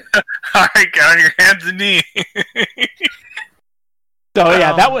up. All right, get on your hands and knees. So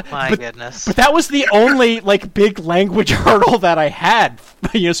yeah, that was goodness. But that was the only big language hurdle that I had.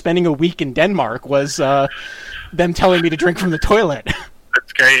 Spending a week in Denmark was them telling me to drink from the toilet.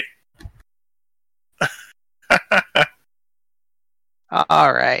 That's great.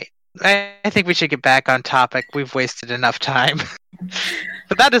 All right. I think we should get back on topic. We've wasted enough time.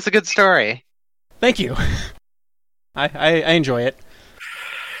 But that is a good story. Thank you. I enjoy it.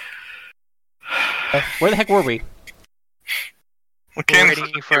 Where the heck were we? We're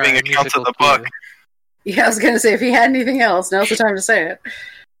waiting for giving accounts of the book. Yeah, I was going to say, if he had anything else, now's the time to say it.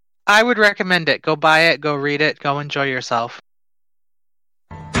 I would recommend it. Go buy it, go read it, go enjoy yourself.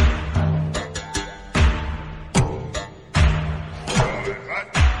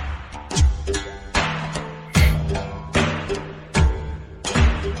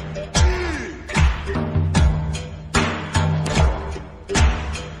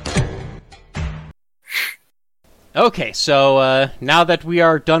 Okay, so now that we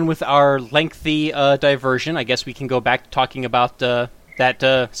are done with our lengthy diversion, I guess we can go back to talking about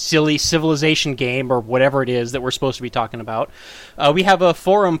that silly Civilization game, or whatever it is that we're supposed to be talking about. We have a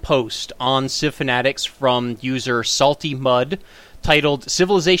forum post on Civ Fanatics from user Salty Mud, titled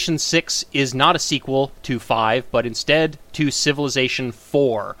Civilization 6 is not a sequel to 5, but instead to Civilization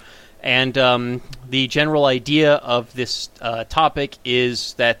 4. And the general idea of this topic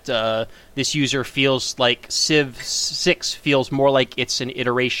is that this user feels like Civ 6 feels more like it's an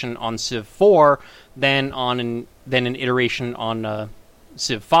iteration on Civ 4 than an iteration on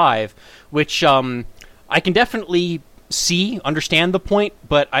Civ 5, which I can definitely understand the point,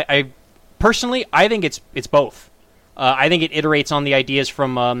 but I personally think it's both. I think it iterates on the ideas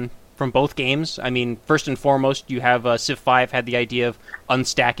from from both games. I mean, first and foremost, you have Civ 5 had the idea of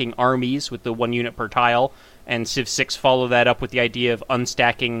unstacking armies with the 1 unit per tile, and Civ 6 followed that up with the idea of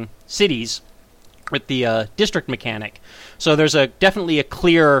unstacking cities with the district mechanic. So there's definitely a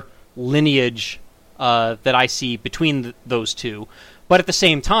clear lineage that I see between those two. But at the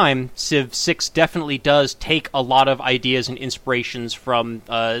same time, Civ 6 definitely does take a lot of ideas and inspirations from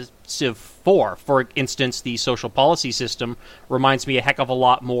Civ 4. For instance, the social policy system reminds me a heck of a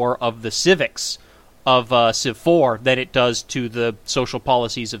lot more of the civics of Civ 4 than it does to the social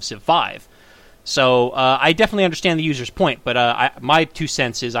policies of Civ 5. So I definitely understand the user's point, but my 2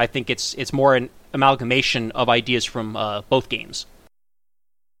 cents is I think it's more an amalgamation of ideas from both games.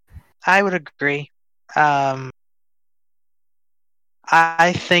 I would agree.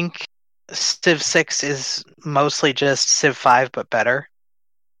 I think Civ 6 is mostly just Civ 5, but better.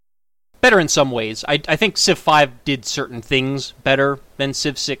 Better in some ways. I think Civ 5 did certain things better than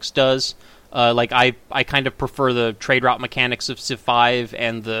Civ 6 does. I kind of prefer the trade route mechanics of Civ 5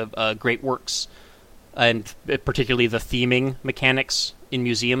 and the Great Works, and particularly the theming mechanics in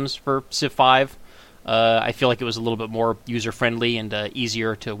museums for Civ 5. I feel like it was a little bit more user-friendly and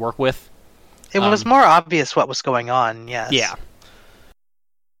easier to work with. It was more obvious what was going on, yes. Yeah.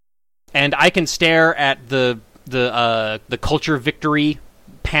 And I can stare at the culture victory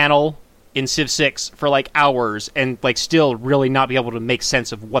panel in Civ 6 for like hours and like still really not be able to make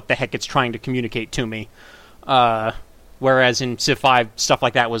sense of what the heck it's trying to communicate to me. Whereas in Civ 5, stuff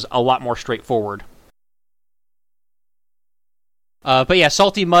like that was a lot more straightforward. But yeah,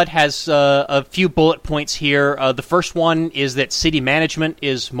 Salty Mud has a few bullet points here. The first one is that city management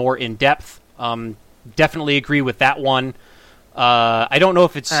is more in-depth. Definitely agree with that one. I don't know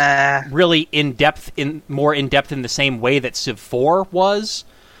if it's really more in-depth in the same way that Civ 4 was.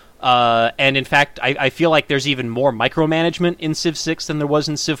 And in fact, I feel like there's even more micromanagement in Civ 6 than there was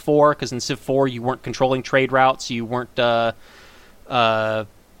in Civ 4, because in Civ 4 you weren't controlling trade routes, you weren't,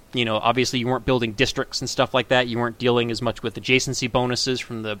 obviously you weren't building districts and stuff like that, you weren't dealing as much with adjacency bonuses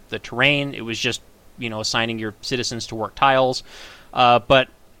from the terrain, it was just, assigning your citizens to work tiles. But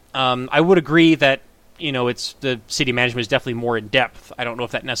I would agree that, it's the city management is definitely more in depth. I don't know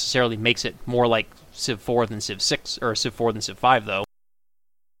if that necessarily makes it more like Civ 4 than Civ 6, or Civ 4 than Civ 5, though.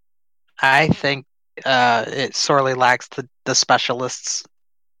 I think it sorely lacks the specialists.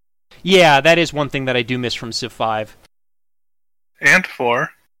 Yeah, that is one thing that I do miss from Civ 5. And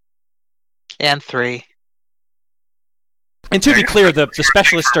 4. And 3. And to be clear, the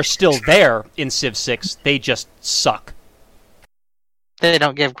specialists are still there in Civ 6. They just suck. They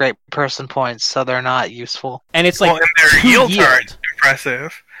don't give great person points, so they're not useful. And it's like and their yields aren't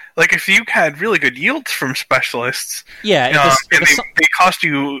impressive. Like, if you had really good yields from specialists, yeah, they cost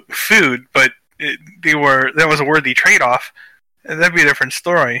you food, but that was a worthy trade-off, that'd be a different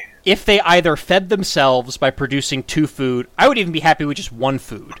story. If they either fed themselves by producing 2 food, I would even be happy with just 1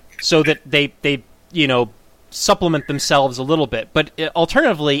 food, so that they supplement themselves a little bit. But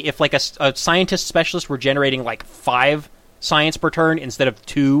alternatively, if like a scientist specialist were generating like 5 science per turn instead of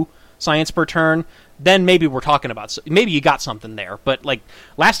 2 science per turn, then maybe we're talking about, maybe you got something there. But like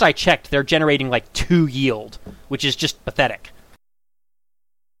last I checked, they're generating like 2 yield, which is just pathetic.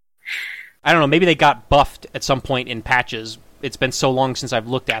 I don't know, maybe they got buffed at some point in patches. It's been so long since I've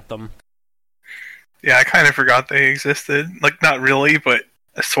looked at them. Yeah, I kind of forgot they existed. Like, not really, but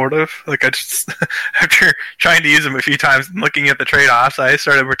sort of. Like, I just, after trying to use them a few times and looking at the trade-offs, I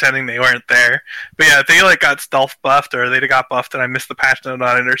started pretending they weren't there. But yeah, if they like got stealth buffed, or they got buffed and I missed the patch note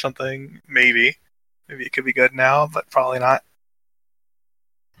on it or something, maybe it could be good now, but probably not.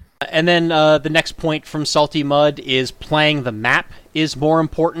 And then the next point from Salty Mud is playing the map is more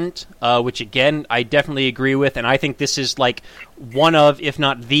important, which again, I definitely agree with, and I think this is like one of, if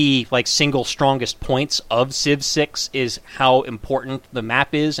not the, like single strongest points of Civ 6 is how important the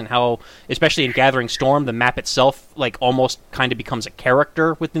map is, and how, especially in Gathering Storm, the map itself like almost kind of becomes a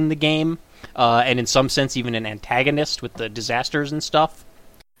character within the game, and in some sense even an antagonist with the disasters and stuff.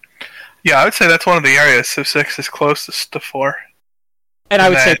 Yeah, I would say that's one of the areas Civ 6 is closest to 4. And I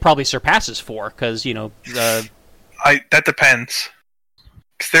would say probably surpasses 4, because, that depends.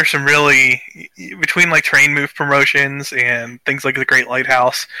 Because there's some really, between like terrain move promotions and things like the Great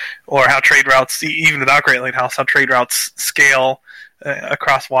Lighthouse, or how trade routes, even without Great Lighthouse, how trade routes scale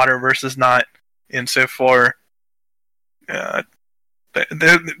across water versus not in Civ 4.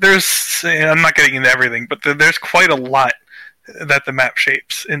 There's, I'm not getting into everything, but there's quite a lot that the map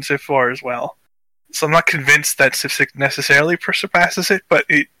shapes in Civ 4 as well. So I'm not convinced that Civ 6 necessarily surpasses it, but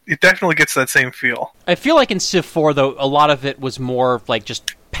it definitely gets that same feel. I feel like in Civ 4, though, a lot of it was more like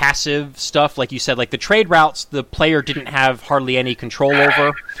just passive stuff, like you said, like the trade routes, the player didn't have hardly any control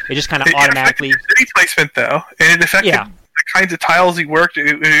over. It just kind of automatically. It affected city placement, though, and it affected the kinds of tiles you worked.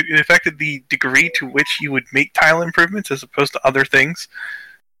 It affected the degree to which you would make tile improvements as opposed to other things.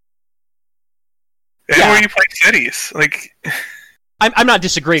 And where you play cities, like I'm not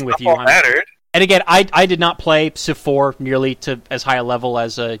disagreeing with you. All mattered. And again, I did not play Civ 4 nearly to as high a level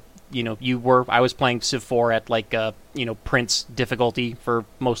as you were. I was playing Civ 4 at like Prince difficulty for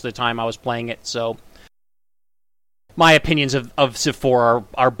most of the time I was playing it. So my opinions of Civ 4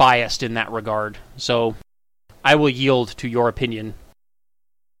 are biased in that regard. So I will yield to your opinion.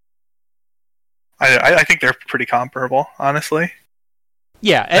 I think they're pretty comparable, honestly.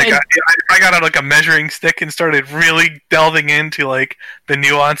 Yeah, if I got out like a measuring stick and started really delving into like the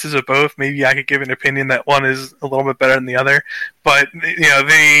nuances of both, maybe I could give an opinion that one is a little bit better than the other. But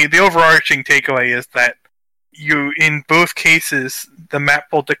the overarching takeaway is that you, in both cases, the map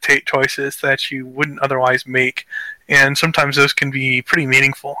will dictate choices that you wouldn't otherwise make, and sometimes those can be pretty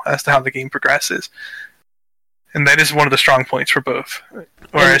meaningful as to how the game progresses. And that is one of the strong points for both.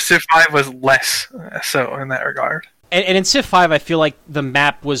 Whereas Civ 5 was less so in that regard. And in Civ 5, I feel like the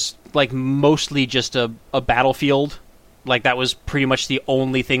map was like mostly just a battlefield. Like that was pretty much the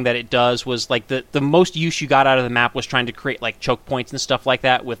only thing that it does. Was like the most use you got out of the map was trying to create like choke points and stuff like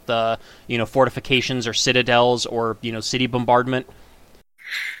that with fortifications or citadels or city bombardment.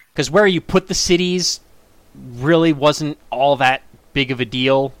 Because where you put the cities really wasn't all that big of a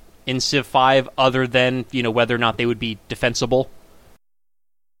deal in Civ 5, other than whether or not they would be defensible.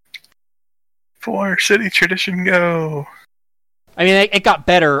 For city tradition, go. I mean, it got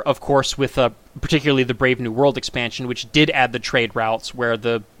better, of course, with particularly the Brave New World expansion, which did add the trade routes, where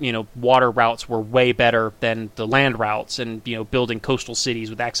the water routes were way better than the land routes, and building coastal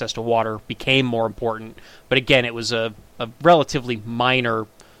cities with access to water became more important. But again, it was a relatively minor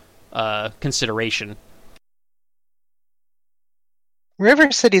consideration.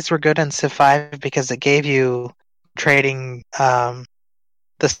 River cities were good in Civ 5 because it gave you trading the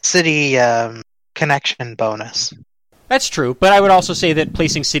city connection bonus. That's true, but I would also say that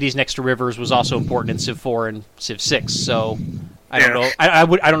placing cities next to rivers was also important in Civ 4 and Civ 6. So I don't know. I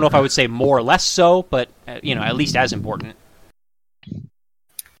don't know if I would say more or less so, but at least as important.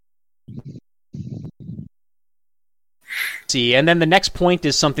 See, and then the next point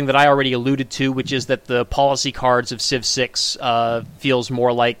is something that I already alluded to, which is that the policy cards of Civ 6 feels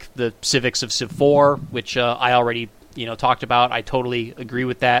more like the civics of Civ 4, which I already talked about. I totally agree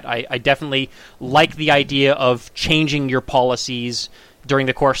with that. I definitely like the idea of changing your policies during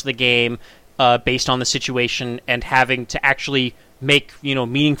the course of the game based on the situation and having to actually make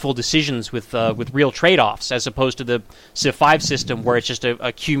meaningful decisions with real trade-offs, as opposed to the Civ 5 system where it's just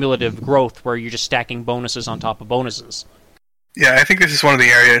a cumulative growth where you're just stacking bonuses on top of bonuses. Yeah, I think this is one of the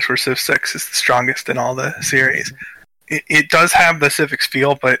areas where Civ 6 is the strongest in all the series. It does have the civics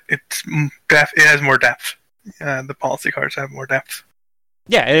feel, but it has more depth. The policy cards have more depth.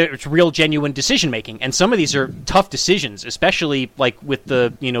 Yeah, it's real, genuine decision-making, and some of these are tough decisions, especially like with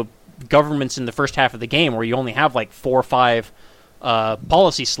the governments in the first half of the game where you only have like 4 or 5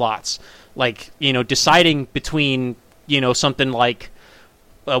 policy slots. Like deciding between something like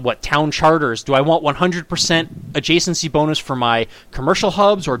town charters. Do I want 100% adjacency bonus for my commercial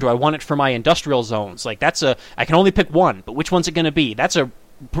hubs, or do I want it for my industrial zones? Like I can only pick one, but which one's it going to be? That's a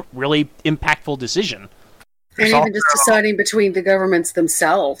really impactful decision. And even just deciding between the governments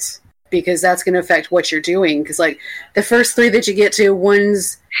themselves, because that's going to affect what you're doing. Because like the first 3 that you get to,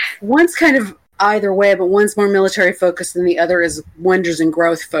 one's kind of either way, but one's more military focused than the other is wonders and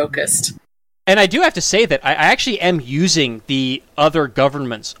growth focused. And I do have to say that I actually am using the other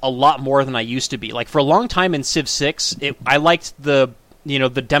governments a lot more than I used to be. Like for a long time in Civ 6, I liked the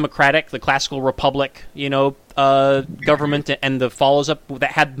democratic, the classical republic, government, and the follows up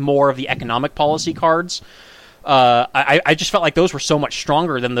that had more of the economic policy cards. I just felt like those were so much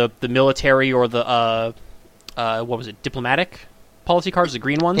stronger than the military or the diplomatic policy cards, the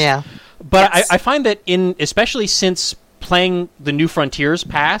green ones. Yeah. But yes. I find that especially since playing the New Frontiers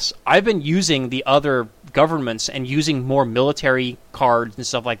pass, I've been using the other governments and using more military cards and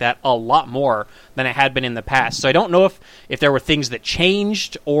stuff like that a lot more than I had been in the past. So I don't know if there were things that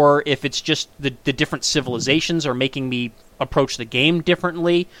changed, or if it's just the different civilizations are making me approach the game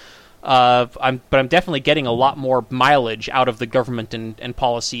differently. But I'm definitely getting a lot more mileage out of the government and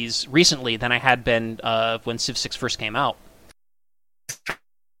policies recently than I had been when Civ 6 first came out.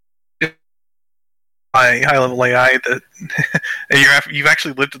 High-level AI that you've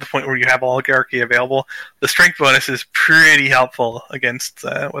actually lived to the point where you have oligarchy available. The strength bonus is pretty helpful against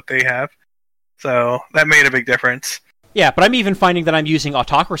what they have, so that made a big difference. Yeah, but I'm even finding that I'm using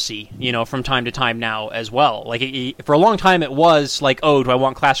autocracy, from time to time now as well. Like, for a long time it was like, oh, do I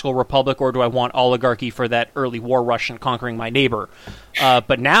want classical republic or do I want oligarchy for that early war rush and conquering my neighbor?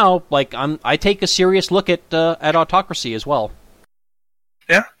 But now, like, I take a serious look at autocracy as well.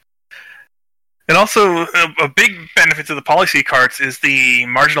 Yeah. And also, a big benefit to the policy cards is the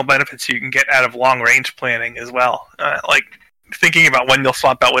marginal benefits you can get out of long-range planning as well. Like, thinking about when you'll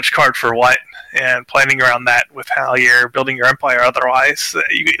swap out which card for what, and planning around that with how you're building your empire otherwise.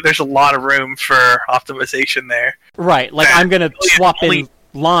 There's a lot of room for optimization there. Right, like I'm going to swap in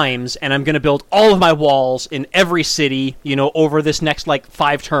limes, and I'm going to build all of my walls in every city, over this next,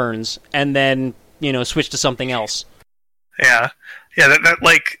 5 turns, and then, switch to something else. Yeah. Yeah, that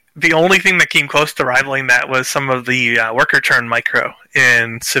the only thing that came close to rivaling that was some of the worker turn micro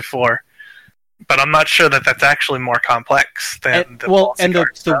in Civ 4. But I'm not sure that that's actually more complex than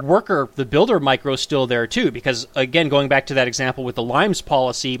the builder micro is still there too, because again, going back to that example with the limes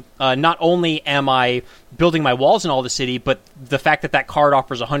policy, not only am I building my walls in all the city, but the fact that card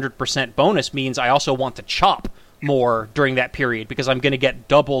offers 100% bonus means I also want to chop more during that period, because I'm going to get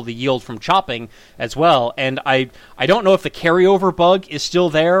double the yield from chopping as well. And I don't know if the carryover bug is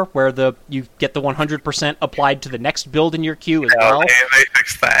still there, where you get the 100% applied to the next build in your queue as well. They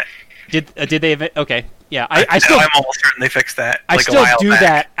fixed that. Did they? Okay, yeah. I'm almost certain they fixed that. I still do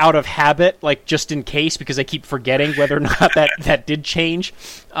that out of habit, just in case, because I keep forgetting whether or not that did change.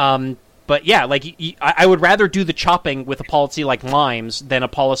 But yeah, I would rather do the chopping with a policy like limes than a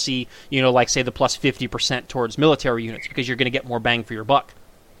policy, like say the plus 50% towards military units, because you're going to get more bang for your buck.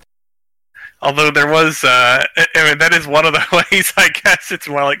 Although there was, that is one of the ways, I guess, it's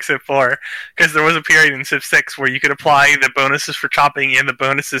more like Civ 4, because there was a period in Civ 6 where you could apply the bonuses for chopping and the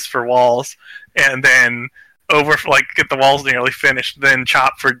bonuses for walls, and then get the walls nearly finished, then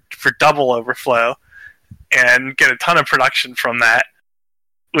chop for double overflow, and get a ton of production from that,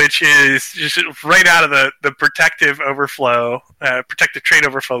 which is just right out of the protective trade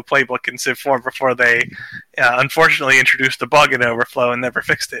overflow playbook in Civ 4 before they unfortunately introduced a bug in overflow and never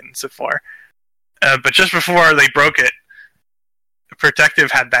fixed it in Civ 4. But just before they broke it, Protective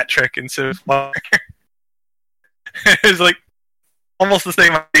had that trick in Civ 4. It was almost the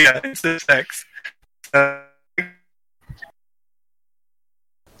same idea in Civ 6.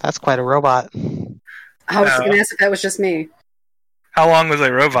 That's quite a robot. I was going to ask if that was just me. How long was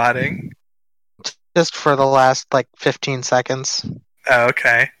I roboting? Just for the last 15 seconds. Oh,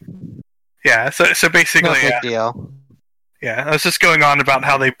 okay. Yeah, so basically, no big deal. Yeah, I was just going on about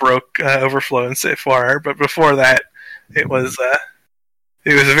how they broke overflow in Civ 4, but before that, it was a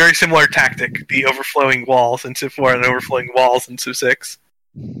very similar tactic: the overflowing walls in Civ 4 and overflowing walls in Civ 6.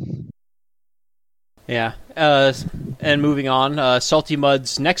 Yeah, and moving on, Salty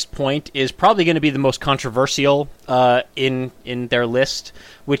Mud's next point is probably going to be the most controversial in their list,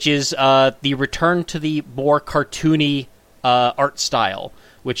 which is the return to the more cartoony art style,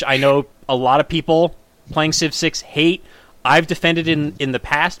 which I know a lot of people playing Civ 6 hate. I've defended it in the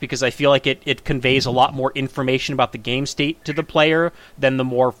past because I feel like it conveys a lot more information about the game state to the player than the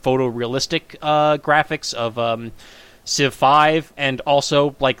more photorealistic graphics of Civ 5, and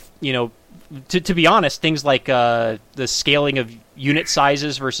also, to be honest, things like the scaling of unit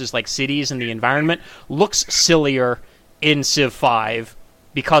sizes versus cities and the environment looks sillier in Civ 5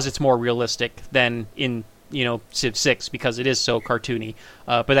 because it's more realistic than in Civ 6 because it is so cartoony.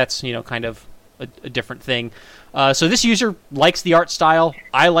 But that's kind of a different thing. So this user likes the art style.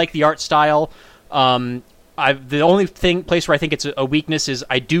 I like the art style. The only place where I think it's a weakness is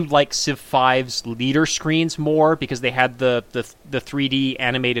I do like Civ 5's leader screens more because they had the 3D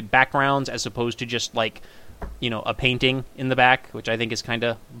animated backgrounds as opposed to just a painting in the back, which I think is kind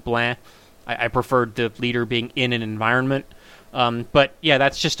of blah. I preferred the leader being in an environment. But yeah,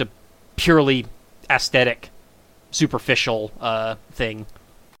 that's just a purely aesthetic, superficial thing.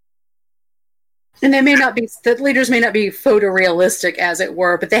 And the leaders may not be photorealistic, as it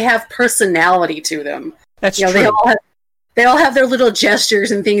were, but they have personality to them. That's true. They all have their little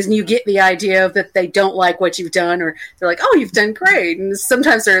gestures and things, and you get the idea of that they don't like what you've done, or they're like, "Oh, you've done great." And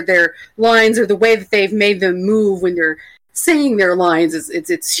sometimes their lines or the way that they've made them move when they're saying their lines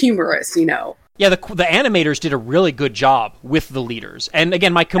it's humorous, Yeah, the animators did a really good job with the leaders, and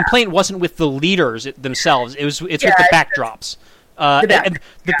again, my complaint wasn't with the leaders themselves; it's with the backdrops.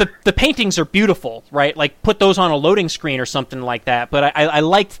 The paintings are beautiful, right? Put those on a loading screen or something like that. But I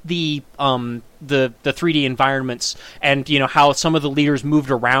liked the 3D environments and how some of the leaders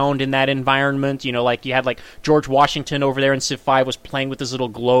moved around in that environment. You had George Washington over there in Civ 5 was playing with his little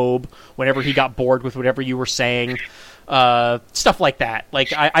globe whenever he got bored with whatever you were saying. Stuff like that.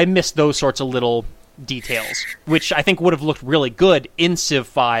 I miss those sorts of little details, which I think would have looked really good in Civ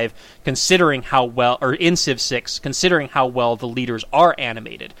 5, considering how well, or in Civ 6, considering how well the leaders are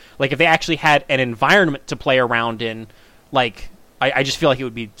animated. Like, if they actually had an environment to play around in, like, I just feel like it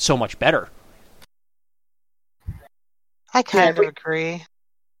would be so much better. I kind of agree.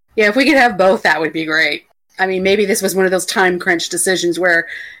 Yeah, if we could have both, that would be great. I mean, maybe this was one of those time crunch decisions where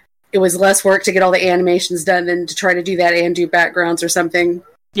it was less work to get all the animations done than to try to do that and do backgrounds or something.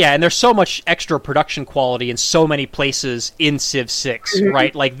 Yeah, and there's so much extra production quality in so many places in Civ 6,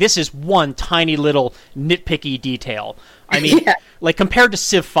 right? Like, this is one tiny little nitpicky detail. I mean, like, compared to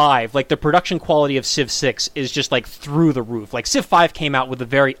Civ 5, like, the production quality of Civ 6 is just, like, through the roof. Like, Civ 5 came out with a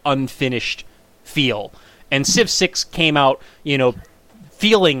very unfinished feel, and Civ 6 came out, you know,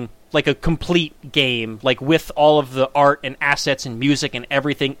 feeling like a complete game, like, with all of the art and assets and music and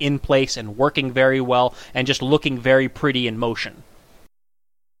everything in place and working very well and just looking very pretty in motion.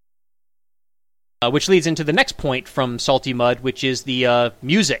 Which leads into the next point from Salty Mud, which is the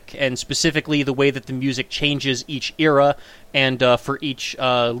music, and specifically the way that the music changes each era and for each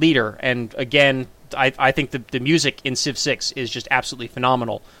leader. And again, I think the music in Civ 6 is just absolutely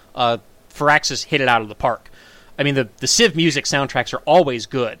phenomenal. Firaxis hit it out of the park. I mean, the Civ music soundtracks are always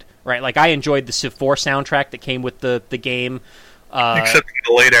good, right? Like, I enjoyed the Civ 4 soundtrack that came with the game. Except in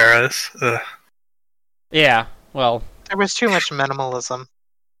the late eras. Ugh. Yeah, well... There was too much minimalism.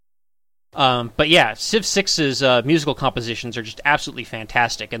 But yeah, Civ 6's musical compositions are just absolutely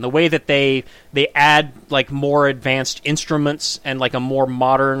fantastic, and the way that they add, like, more advanced instruments and, like, a more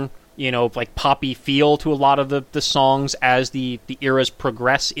modern, you know, like, poppy feel to a lot of the songs as the eras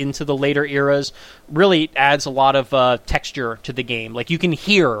progress into the later eras really adds a lot of texture to the game. Like, you can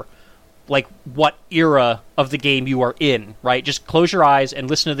hear, like, what era of the game you are in, right? Just close your eyes and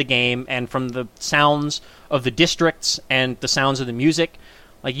listen to the game, and from the sounds of the districts and the sounds of the music,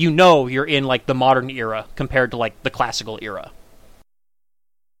 like, you know you're in, like, the modern era compared to, like, the classical era.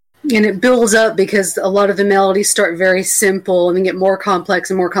 And it builds up because a lot of the melodies start very simple and then get more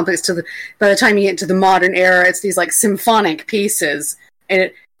complex and more complex by the time you get into the modern era, it's these, like, symphonic pieces.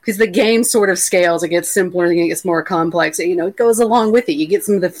 And because the game sort of scales, it gets simpler and it gets more complex. You know, it goes along with it. You get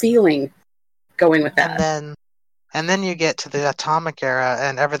some of the feeling going with that. And then you get to the Atomic era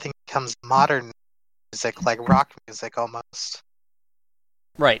and everything becomes modern music, like rock music almost.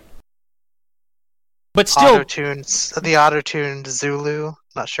 Right. But still... The auto-tuned Zulu.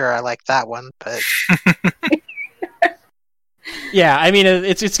 Not sure I like that one, but... Yeah, I mean,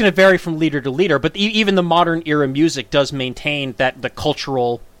 it's going to vary from leader to leader, but even the modern era music does maintain the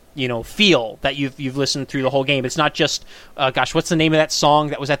cultural, you know, feel that you've listened through the whole game. It's not just, what's the name of that song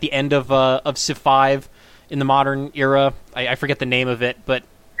that was at the end of Civ 5 in the modern era? I forget the name of it, but...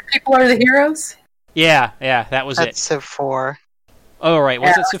 People Are the Heroes? Yeah, that was it. That's Civ 4. Oh, right.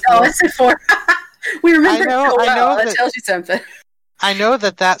 Was it Civ 4? Oh, it's Civ 4. We remember I know that tells you something. I know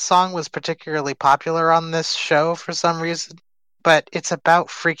that song was particularly popular on this show for some reason, but it's about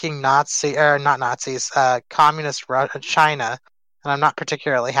freaking communist China, and I'm not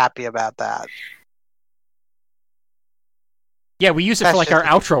particularly happy about that. Yeah, we use it for, like, our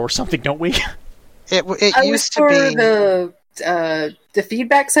outro or something, don't we? It used to be the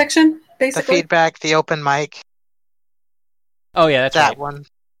feedback section, basically. The feedback, the open mic. Oh yeah, that's that right. one.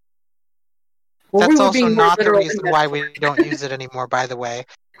 Well, That's also not the reason why we don't use it anymore, by the way.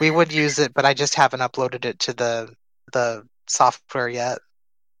 We would use it, but I just haven't uploaded it to the software yet.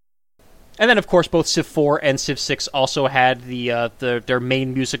 And then, of course, both Civ 4 and Civ 6 also had their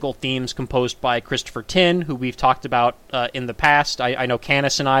main musical themes composed by Christopher Tin, who we've talked about in the past. I know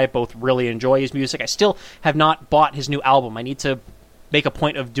Canis and I both really enjoy his music. I still have not bought his new album. I need to make a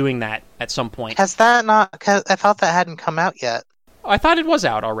point of doing that at some point. Has that not... I thought that hadn't come out yet. I thought it was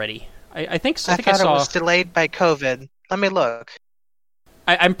out already. I think so. I thought it was delayed by COVID. Let me look.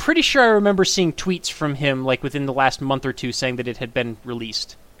 I'm pretty sure I remember seeing tweets from him, like, within the last month or two saying that it had been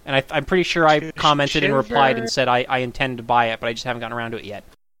released. And I'm pretty sure I commented and replied and said I intend to buy it, but I just haven't gotten around to it yet.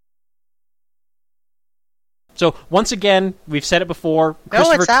 So, once again, we've said it before.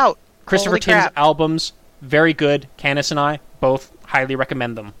 It's out. Christopher Tin's albums, very good. Canis and I both highly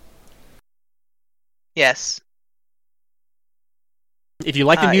recommend them. Yes. If you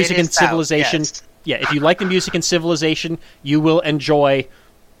like the music in Civilization, if you like the music in Civilization, you will enjoy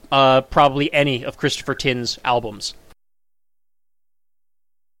probably any of Christopher Tin's albums.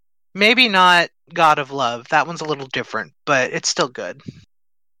 Maybe not God of Love. That one's a little different, but it's still good.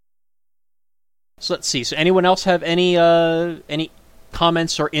 So let's see. So anyone else have any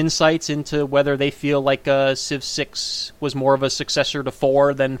comments or insights into whether they feel like Civ 6 was more of a successor to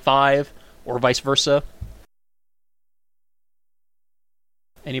 4 than 5, or vice versa?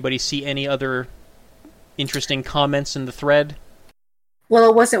 Anybody see any other interesting comments in the thread. Well,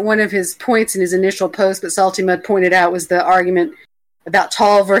 it wasn't one of his points in his initial post, but Salty Mud pointed out was the argument about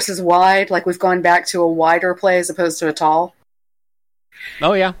tall versus wide. Like, we've gone back to a wider play as opposed to a tall.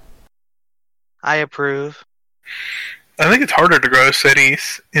 Oh, yeah. I approve. I think it's harder to grow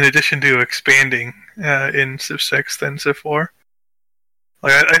cities in addition to expanding in Civ 6 than Civ 4.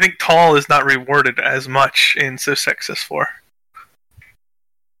 Like, I think tall is not rewarded as much in Civ 6 as 4.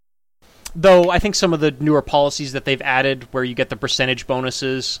 Though I think some of the newer policies that they've added, where you get the percentage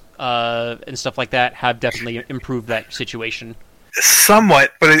bonuses and stuff like that, have definitely improved that situation.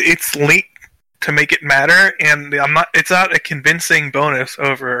 Somewhat, but it's late to make it matter, and it's not a convincing bonus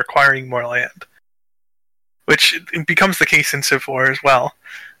over acquiring more land, which becomes the case in Civ 4 as well.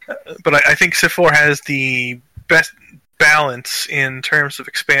 But I think Civ 4 has the best balance in terms of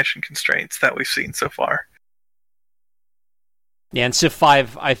expansion constraints that we've seen so far. Yeah, and Civ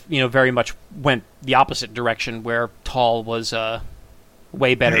 5, I very much went the opposite direction, where tall was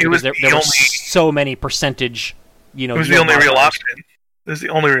way better. There were so many percentage, It was the only real option. It was the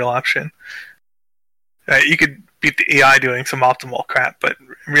only real option. You could beat the AI doing some optimal crap, but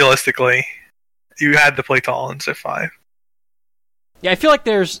realistically, you had to play tall in Civ 5. Yeah, I feel like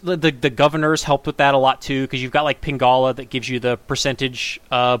there's the governors helped with that a lot too, because you've got like Pingala that gives you the percentage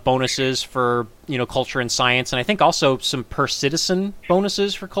bonuses for culture and science, and I think also some per citizen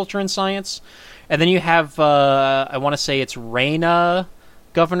bonuses for culture and science. And then you have I want to say it's Reina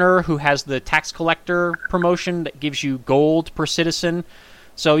governor who has the tax collector promotion that gives you gold per citizen.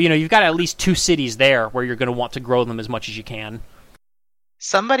 So you've got at least 2 cities there where you're going to want to grow them as much as you can.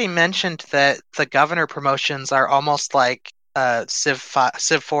 Somebody mentioned that the governor promotions are almost like Civ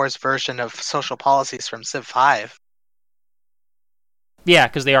 4's version of social policies from Civ 5. Yeah,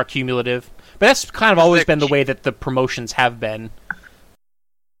 because they are cumulative. But that's kind of always been the way that the promotions have been.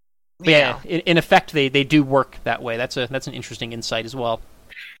 But yeah, in effect, they do work that way. That's an interesting insight as well.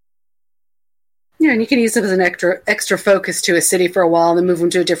 Yeah, and you can use them as an extra focus to a city for a while, and then move them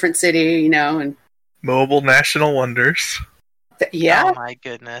to a different city, and mobile national wonders. Yeah. Oh my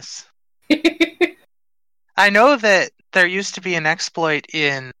goodness. I know that there used to be an exploit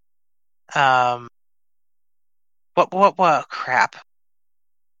in what crap?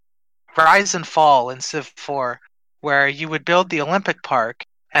 Rise and Fall in Civ 4, where you would build the Olympic Park,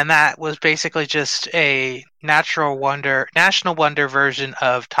 and that was basically just a national wonder version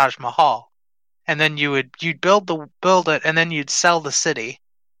of Taj Mahal. And then you'd build it, and then you'd sell the city,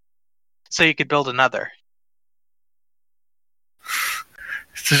 so you could build another.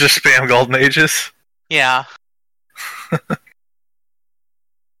 To just spam Golden Ages? Yeah.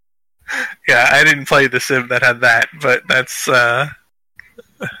 Yeah, I didn't play the Civ that had that, but that's that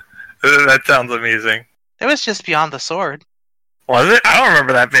sounds amusing. It was just Beyond the Sword. Was it? I don't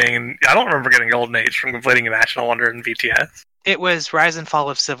remember that being. I don't remember getting Golden Age from completing a National Wonder in VTS. It was Rise and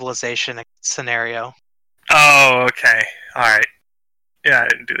Fall of Civilization scenario. Oh, okay. Alright. Yeah, I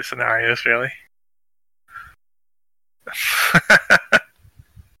didn't do the scenarios, really.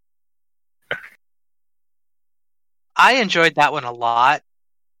 I enjoyed that one a lot.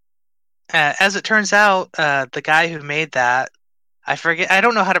 As it turns out, the guy who made that, I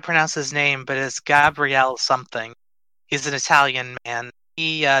don't know how to pronounce his name, but it's Gabriele something. He's an Italian man.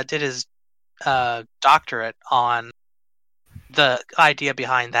 He did his doctorate on the idea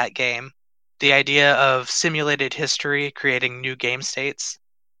behind that game. The idea of simulated history, creating new game states.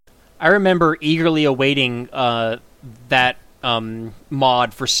 I remember eagerly awaiting that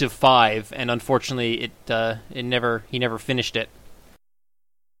mod for Civ 5, and unfortunately, he never finished it.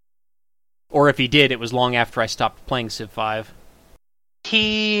 Or if he did, it was long after I stopped playing Civ 5.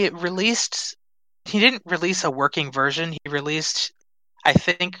 He didn't release a working version. He released, I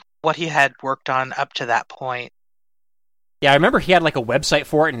think, what he had worked on up to that point. Yeah, I remember he had like a website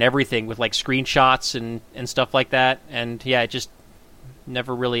for it and everything with like screenshots and stuff like that. And yeah, it just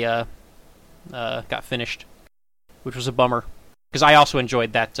never really got finished, which was a bummer. Because I also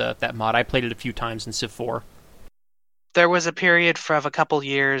enjoyed that mod. I played it a few times in Civ 4. There was a period of a couple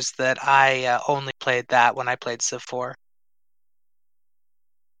years that I only played that when I played Civ 4.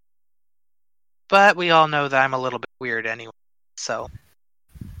 But we all know that I'm a little bit weird anyway, so...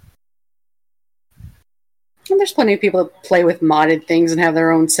 And there's plenty of people that play with modded things and have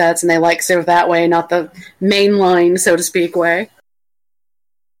their own sets, and they like Civ that way, not the mainline, so to speak, way.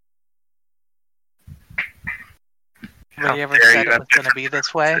 Have you ever said it was going to be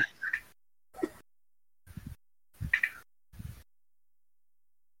this way?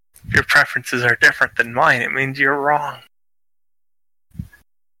 If your preferences are different than mine, it means you're wrong.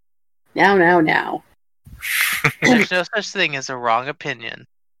 Now. There's no such thing as a wrong opinion.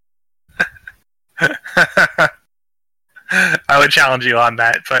 I would challenge you on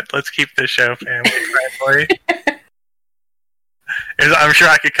that, but let's keep this show family friendly. I'm sure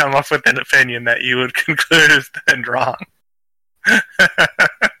I could come up with an opinion that you would conclude is then wrong.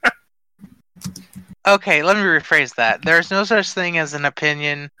 Okay, let me rephrase that. There's no such thing as an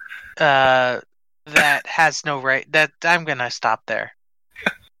opinion that has no right. That I'm gonna stop there.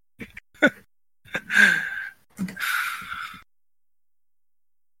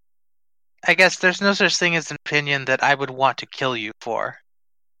 I guess there's no such thing as an opinion that I would want to kill you for.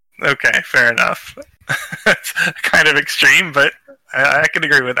 Okay, fair enough. It's kind of extreme, but I can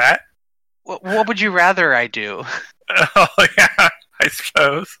agree with that. What would you rather I do? Oh, yeah, I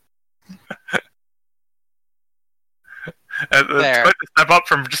suppose. It's quite a step up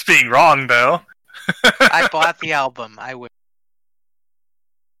from just being wrong, though. I bought the album. I would.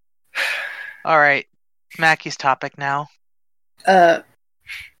 All right, Mackie's topic now.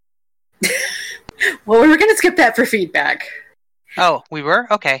 Well, we were going to skip that for feedback. Oh, we were?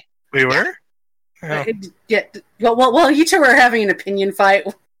 Okay. We were? Oh. Yeah. Well, you two were having an opinion fight.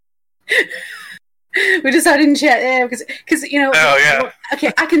 We decided in chat because you know. Oh yeah.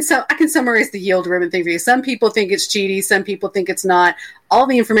 Okay, I can summarize the yield ribbon thing for you. Some people think it's cheaty. Some people think it's not. All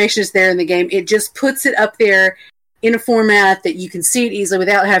the information is there in the game. It just puts it up there in a format that you can see it easily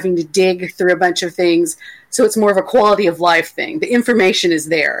without having to dig through a bunch of things. So it's more of a quality of life thing. The information is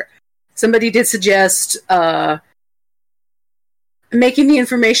there. Somebody did suggest making the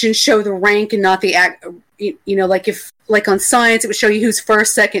information show the rank and not the act. You know, like on science, it would show you who's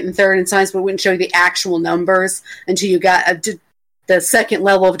first, second, and third in science, but it wouldn't show you the actual numbers until you got the second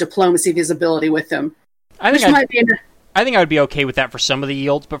level of diplomacy visibility with them. I think I would be okay with that for some of the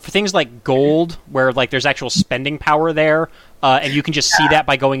yields, but for things like gold, where like there's actual spending power there, and you can just see that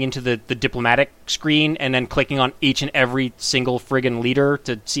by going into the diplomatic screen and then clicking on each and every single friggin' leader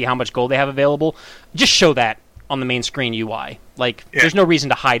to see how much gold they have available, just show that on the main screen UI. Like, There's no reason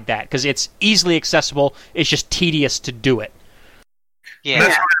to hide that, because it's easily accessible, it's just tedious to do it. Yeah.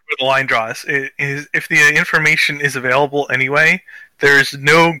 That's where the line draws. If the information is available anyway, there's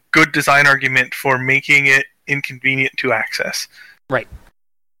no good design argument for making it inconvenient to access. Right.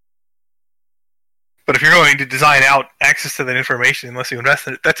 But if you're going to design out access to that information unless you invest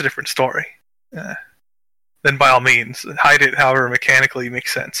in it, that's a different story. Then by all means, hide it however mechanically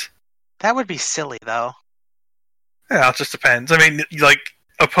makes sense. That would be silly, though. Yeah, it just depends. I mean, like,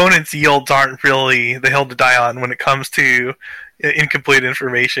 opponents' yields aren't really the hill to die on when it comes to incomplete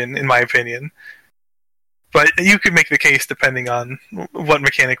information, in my opinion. But you could make the case depending on what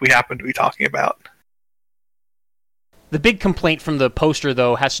mechanic we happen to be talking about. The big complaint from the poster,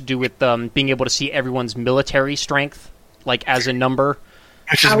 though, has to do with being able to see everyone's military strength, like, as a number.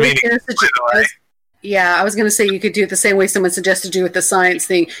 Which is meaningless, by the way. Yeah, I was going to say you could do it the same way someone suggested to do with the science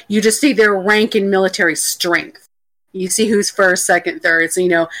thing. You just see their rank in military strength. You see who's first, second, third. So, you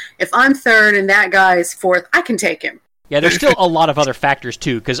know, if I'm third and that guy's fourth, I can take him. Yeah, there's still a lot of other factors,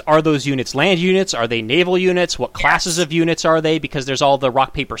 too, because are those units land units? Are they naval units? What classes of units are they? Because there's all the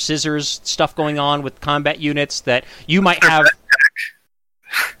rock, paper, scissors stuff going on with combat units that you might have.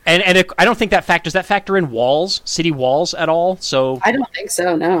 And I don't think does that factor in walls, city walls at all? So I don't think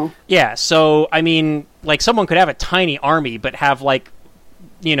so, no. Yeah, so, I mean, like, someone could have a tiny army, but have, like,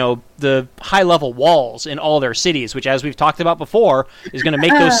 you know, the high-level walls in all their cities, which, as we've talked about before, is going to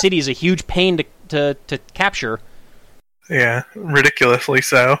make those cities a huge pain to capture. Yeah, ridiculously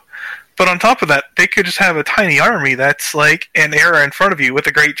so. But on top of that, they could just have a tiny army that's like an era in front of you with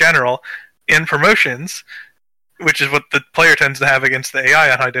a great general in promotions, which is what the player tends to have against the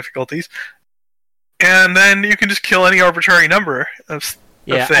AI on high difficulties. And then you can just kill any arbitrary number of things.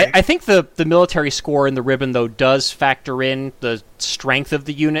 I think the military score in the ribbon, though, does factor in the strength of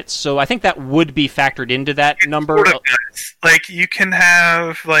the units, so I think that would be factored into that number. Sort of does. Like, you can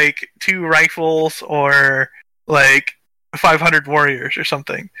have, like, 2 rifles or, like, 500 warriors or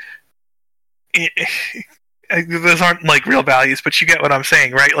something. Those aren't, like, real values, but you get what I'm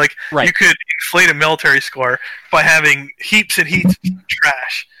saying, right? Like, You could inflate a military score by having heaps and heaps of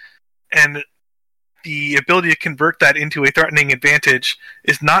trash, and the ability to convert that into a threatening advantage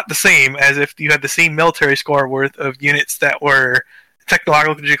is not the same as if you had the same military score worth of units that were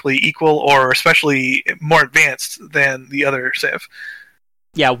technologically equal or especially more advanced than the other civ.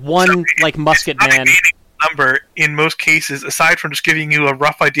 Yeah, musket man number in most cases, aside from just giving you a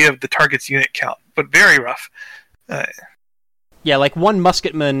rough idea of the target's unit count, but very rough. Yeah, like one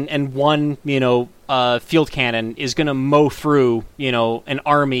musketman and one, field cannon is going to mow through, an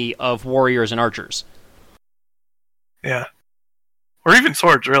army of warriors and archers. Yeah. Or even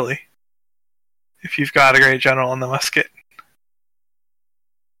swords, really. If you've got a great general on the musket.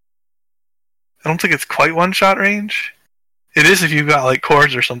 I don't think it's quite one-shot range. It is if you've got like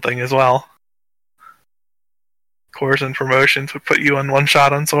cores or something as well. Cores and promotions would put you on one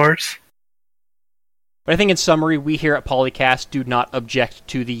shot on swords. But I think in summary, we here at PolyCast do not object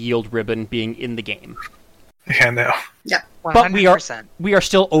to the yield ribbon being in the game. Yeah, no. Yeah. 100%. But we are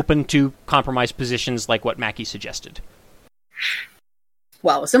still open to compromise positions like what Mackie suggested.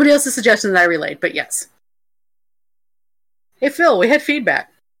 Well, somebody else's suggestion that I relayed, but yes. Hey Phil, we had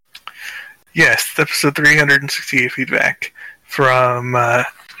feedback. Yes, episode 368 feedback from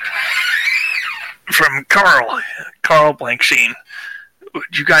Carl Blanksheen.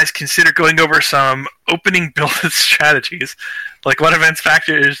 Would you guys consider going over some opening build strategies? Like what events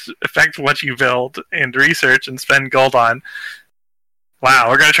factors affect what you build and research and spend gold on? Wow,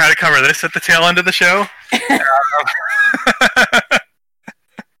 we're going to try to cover this at the tail end of the show.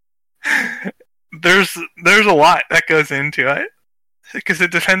 There's a lot that goes into it. Because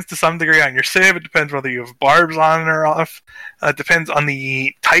it depends to some degree on your civ. It depends whether you have barbs on or off. It depends on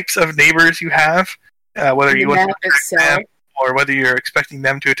the types of neighbors you have. Whether you want to attack them or whether you're expecting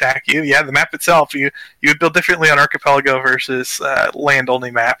them to attack you. Yeah, the map itself, you would build differently on Archipelago versus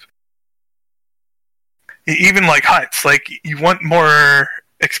land-only map. Even like huts, like you want more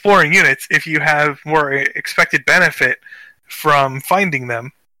exploring units if you have more expected benefit from finding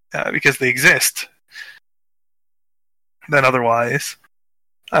them because they exist than otherwise.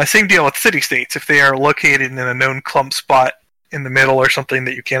 Same deal with city-states. If they are located in a known clump spot in the middle or something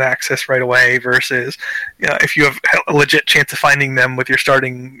that you can't access right away versus if you have a legit chance of finding them with your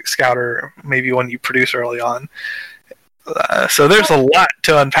starting scout or maybe one you produce early on. So there's a lot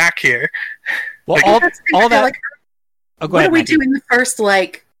to unpack here. Well, all that... Like, what do we do in the first,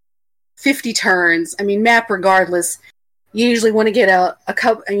 50 turns? I mean, map regardless, you usually want to get a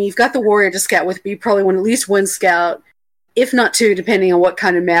couple... I mean, you've got the warrior to scout with, but you probably want at least one scout, if not two, depending on what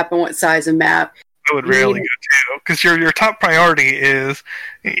kind of map and what size of map. I would rarely go too, because your top priority is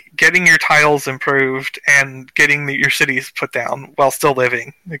getting your tiles improved and getting your cities put down while still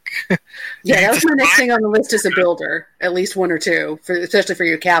living. Yeah, that was my next thing on the list as a builder. At least one or two, especially for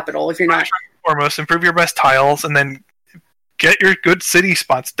your capital. If you're not foremost, improve your best tiles and then get your good city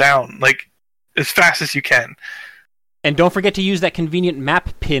spots down as fast as you can. And don't forget to use that convenient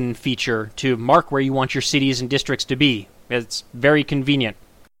map pin feature to mark where you want your cities and districts to be. It's very convenient.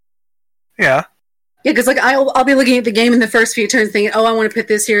 Yeah. Yeah, because I'll be looking at the game in the first few turns thinking, oh, I want to put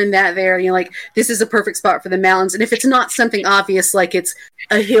this here and that there. This is a perfect spot for the mountains. And if it's not something obvious, like it's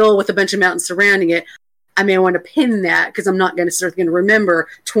a hill with a bunch of mountains surrounding it, I may want to pin that because I'm not going to remember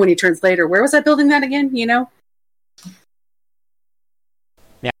 20 turns later. Where was I building that again,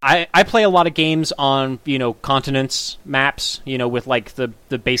 Yeah, I play a lot of games on, continents maps, with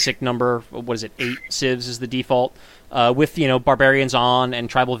the basic number, what is it, 8 civs is the default. With, barbarians on and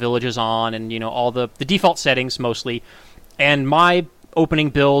tribal villages on and, all the default settings mostly. And my opening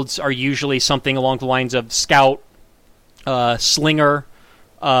builds are usually something along the lines of scout, slinger,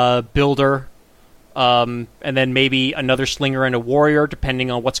 builder, and then maybe another slinger and a warrior,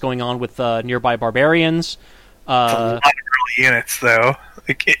 depending on what's going on with nearby barbarians. A lot of early units, though.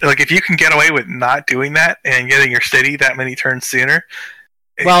 If you can get away with not doing that and getting your city that many turns sooner.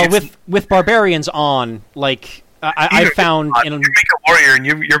 Well, with barbarians on, I found you make a warrior and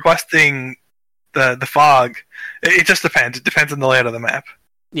you're busting the fog. It just depends. It depends on the layout of the map.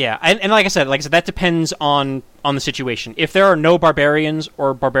 Yeah, and like I said, that depends on the situation. If there are no barbarians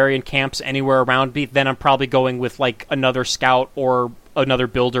or barbarian camps anywhere around me, then I'm probably going with another scout or another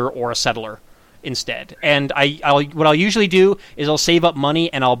builder or a settler instead. And what I'll usually do is I'll save up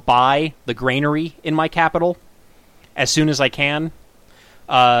money and I'll buy the granary in my capital as soon as I can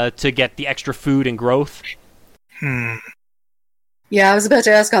to get the extra food and growth. Yeah, I was about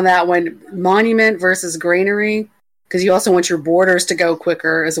to ask on that one. Monument versus granary, because you also want your borders to go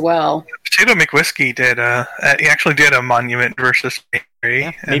quicker as well. Potato McWhiskey he actually did a monument versus granary.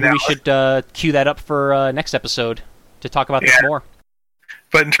 Yeah, maybe we should queue that up for next episode to talk about this more.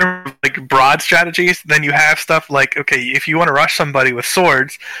 But in terms of broad strategies, then you have stuff if you want to rush somebody with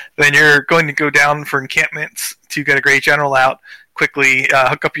swords, then you're going to go down for encampments to get a great general out quickly,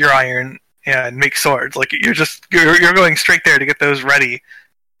 hook up your iron, and make swords. You're going straight there to get those ready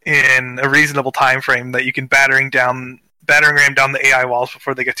in a reasonable time frame that you can battering ram down the AI walls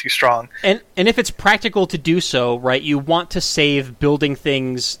before they get too strong. And if it's practical to do so, right, you want to save building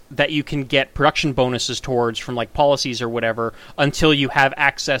things that you can get production bonuses towards from policies or whatever until you have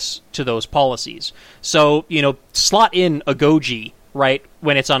access to those policies. So, slot in a Goji, right,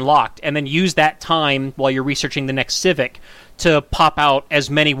 when it's unlocked, and then use that time while you're researching the next civic to pop out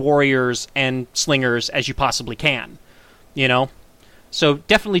as many warriors and slingers as you possibly can, So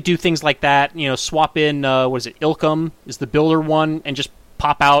definitely do things like that. Swap in, Ilkum is the builder one, and just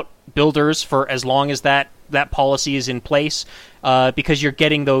pop out builders for as long as that policy is in place, because you're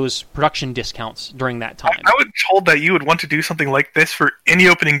getting those production discounts during that time. I was told that you would want to do something like this for any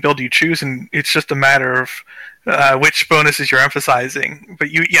opening build you choose, and it's just a matter of which bonuses you're emphasizing.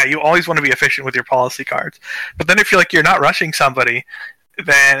 But you always want to be efficient with your policy cards. But then if you're not rushing somebody,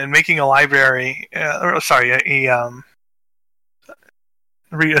 then making a library, a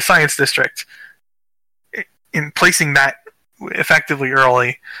science district, in placing that effectively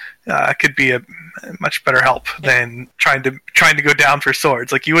early could be a much better help than trying to go down for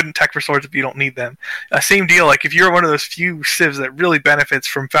swords. Like, you wouldn't tech for swords if you don't need them. Same deal. Like, if you're one of those few civs that really benefits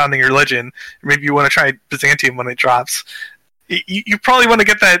from founding your religion, maybe you want to try Byzantium when it drops. You probably want to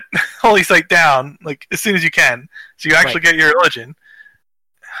get that holy site down like as soon as you can, so you actually get your religion.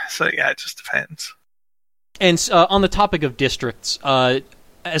 So yeah, it just depends. And on the topic of districts,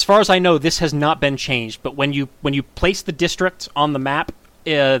 as far as I know, this has not been changed. But when you place the district on the map,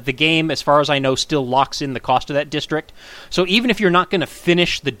 the game, as far as I know, still locks in the cost of that district. So even if you're not going to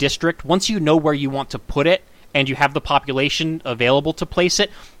finish the district, once you know where you want to put it and you have the population available to place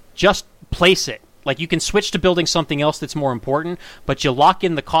it, just place it. Like, you can switch to building something else that's more important, but you lock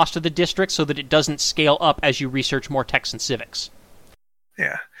in the cost of the district so that it doesn't scale up as you research more techs and civics.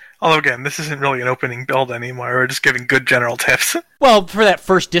 Yeah. Although, again, this isn't really an opening build anymore. We're just giving good general tips. Well, for that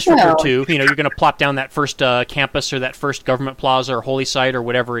first district or two, you're going to plop down that first campus or that first government plaza or holy site or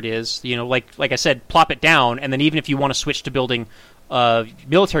whatever it is. Like I said, plop it down, and then even if you want to switch to building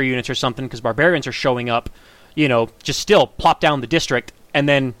military units or something because barbarians are showing up, just still plop down the district and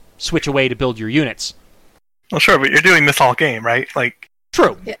then switch away to build your units. Well, sure, but you're doing this all game, right?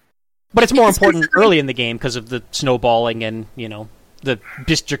 True. Yeah. But it's more important early in the game because of the snowballing and, the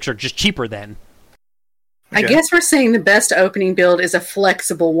districts are just cheaper then. I guess we're saying the best opening build is a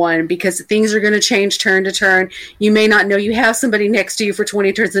flexible one because things are going to change turn to turn. You may not know you have somebody next to you for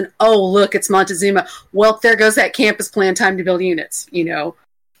 20 turns and, oh, look, it's Montezuma. Well, there goes that campus plan, time to build units,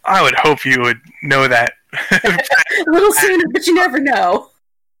 I would hope you would know that. A little sooner, but you never know.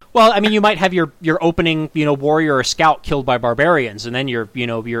 Well, I mean, you might have your opening, warrior or scout killed by barbarians, and then you're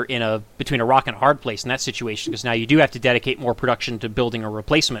in between a rock and a hard place in that situation, because now you do have to dedicate more production to building a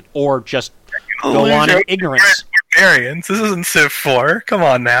replacement, or just go on in ignorance. Barbarians, this isn't Civ 4. Come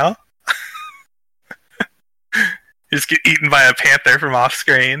on now. You just get eaten by a panther from off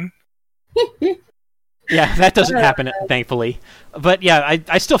screen. Yeah, that doesn't happen, thankfully. But yeah,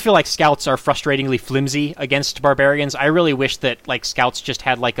 I still feel like scouts are frustratingly flimsy against barbarians. I really wish that scouts just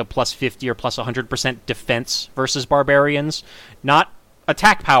had a plus 50 or plus 100% defense versus barbarians. Not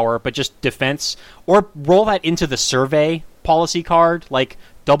attack power, but just defense. Or roll that into the survey policy card,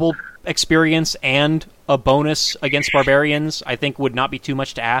 double experience and a bonus against barbarians, I think would not be too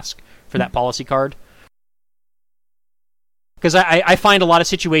much to ask for that policy card. Because I find a lot of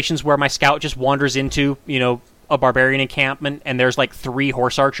situations where my scout just wanders into, a barbarian encampment, and there's 3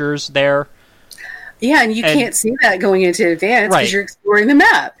 horse archers there. Yeah, and you can't see that going into advance because you're exploring the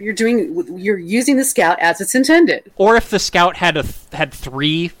map. You're using the scout as it's intended. Or if the scout had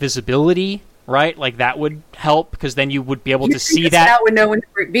 3 visibility, right? That would help, because then you would be able to see that. The scout would know when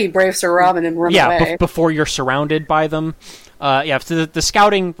to be brave Sir Robin and run away. Before you're surrounded by them. So the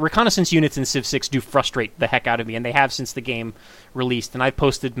scouting reconnaissance units in Civ 6 do frustrate the heck out of me, and they have since the game released. And I've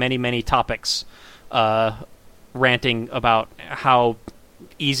posted many, many topics ranting about how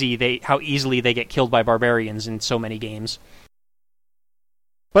easily they get killed by barbarians in so many games.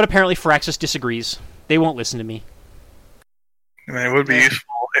 But apparently Firaxis disagrees. They won't listen to me. I mean, it would be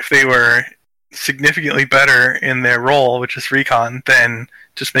useful if they were significantly better in their role, which is recon, than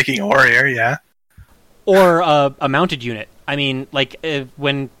just making a warrior, yeah. Or a mounted unit. I mean,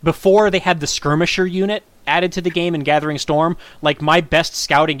 before they had the skirmisher unit added to the game in Gathering Storm, my best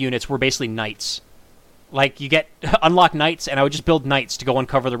scouting units were basically knights. You get unlock knights, and I would just build knights to go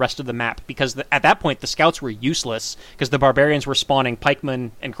uncover the rest of the map, because at that point the scouts were useless, because the barbarians were spawning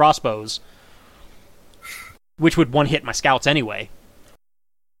pikemen and crossbows, which would one-hit my scouts anyway.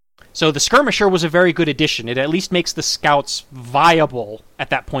 So the skirmisher was a very good addition. It at least makes the scouts viable at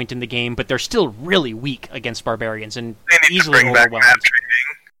that point in the game, but they're still really weak against barbarians and easily overwhelmed.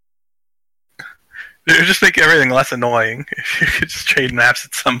 It would just make everything less annoying if you could just trade maps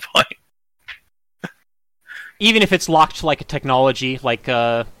at some point. Even if it's locked to a technology,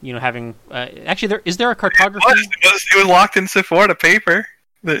 having... actually, is there a cartography? It was locked in Civ 4 to paper.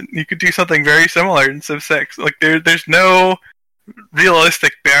 That you could do something very similar in Civ 6. There's no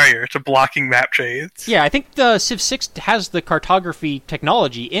realistic barrier to blocking map trades. Yeah, I think the Civ 6 has the cartography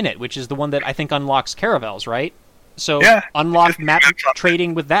technology in it, which is the one that I think unlocks caravels, right? So Yeah, unlock just map map something.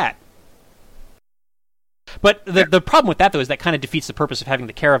 trading with that. But the problem with that, though, is that kind of defeats the purpose of having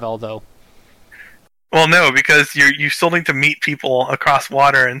the caravel, though. Well, no, because you still need to meet people across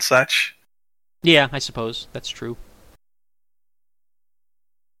water and such. Yeah, I suppose. That's true.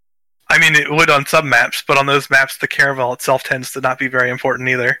 I mean, it would on some maps, but on those maps, the caravel itself tends to not be very important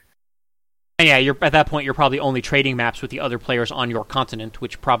either. And yeah, at that point, you're probably only trading maps with the other players on your continent,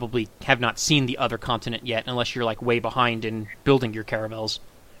 which probably have not seen the other continent yet, unless you're like way behind in building your caravels.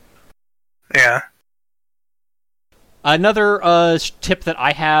 Yeah. Another tip that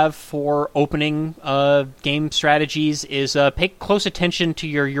I have for opening game strategies is pay close attention to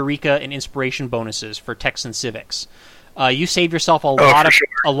your Eureka and Inspiration bonuses for techs and civics. You save yourself a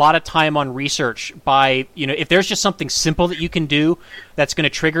lot of time on research by, if there's just something simple that you can do that's going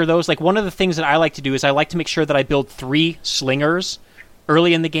to trigger those. Like, one of the things that I like to do is I like to make sure that I build 3 slingers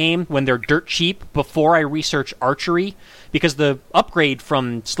early in the game when they're dirt cheap before I research archery, because the upgrade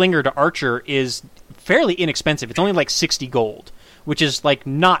from slinger to archer is fairly inexpensive. It's only like 60 gold, which is like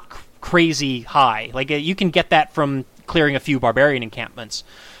not crazy high. Like, you can get that from clearing a few barbarian encampments.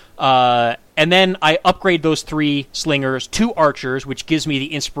 And then I upgrade those 3 slingers to archers, which gives me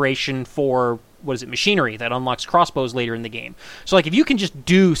the inspiration for, machinery that unlocks crossbows later in the game. So, like, if you can just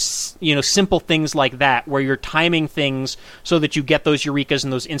do, simple things like that, where you're timing things so that you get those Eurekas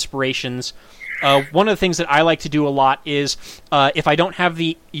and those inspirations. One of the things that I like to do a lot is, if I don't have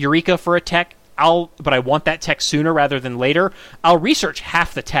the Eureka for a tech, but I want that tech sooner rather than later, I'll research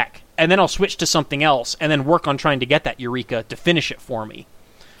half the tech, and then I'll switch to something else, and then work on trying to get that Eureka to finish it for me.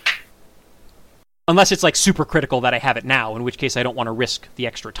 Unless it's like super critical that I have it now, in which case I don't want to risk the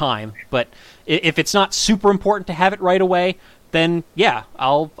extra time. But if it's not super important to have it right away, then yeah,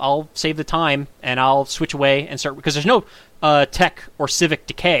 I'll save the time and I'll switch away and start, because there's no tech or civic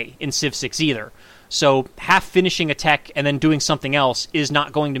decay in Civ 6 either. So half finishing a tech and then doing something else is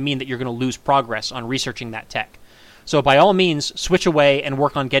not going to mean that you're going to lose progress on researching that tech. So by all means, switch away and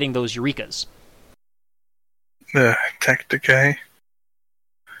work on getting those Eurekas. Tech decay.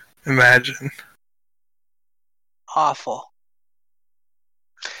 Imagine. Awful.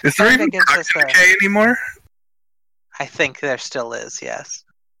 Is there even production decay anymore? I think there still is, yes.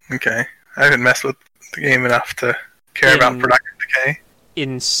 Okay. I haven't messed with the game enough to care about production decay.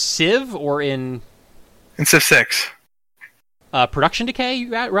 In Civ or in... In Civ 6. Production decay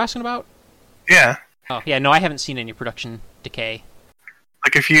you were asking about? Yeah. Oh, yeah, no, I haven't seen any production decay.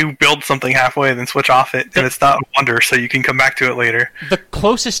 Like, if you build something halfway, then switch off it, and it's not a wonder, so you can come back to it later. The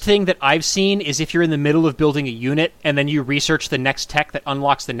closest thing that I've seen is if you're in the middle of building a unit, and then you research the next tech that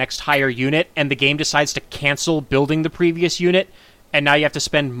unlocks the next higher unit, and the game decides to cancel building the previous unit, and now you have to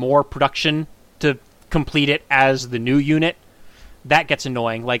spend more production to complete it as the new unit. That gets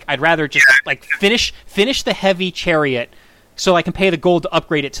annoying. Like, I'd rather just finish the heavy chariot so I can pay the gold to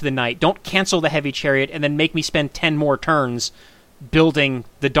upgrade it to the knight. Don't cancel the heavy chariot and then make me spend 10 more turns building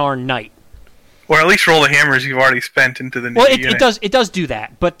the darn knight. Or at least roll the hammers you've already spent into the new unit. It does do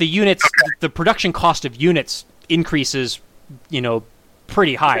that, but the units, the production cost of units increases,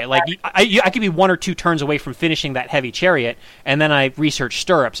 pretty high. Like, I could be 1 or 2 turns away from finishing that heavy chariot, and then I research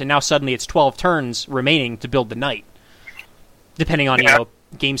stirrups, and now suddenly it's 12 turns remaining to build the knight, depending on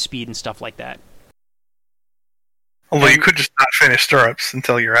game speed and stuff like that. Although you could just not finish stirrups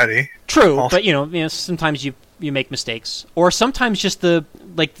until you're ready. True, also. But sometimes you make mistakes, or sometimes just the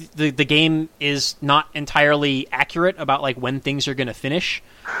game is not entirely accurate about like when things are going to finish.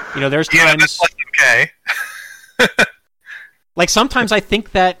 There's times. Yeah, that's okay. Like, sometimes I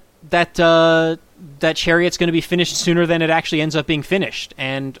think that chariot's going to be finished sooner than it actually ends up being finished,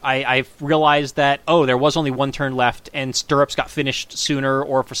 and I've realized that there was only 1 turn left, and stirrups got finished sooner,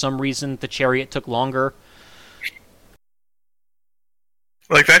 or for some reason the chariot took longer.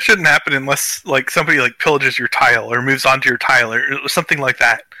 Like, that shouldn't happen unless, like, somebody, like, pillages your tile or moves onto your tile or something like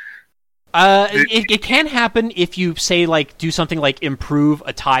that. It can happen if you, say, like, do something like improve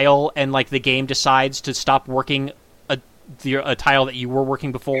a tile and, like, the game decides to stop working a tile that you were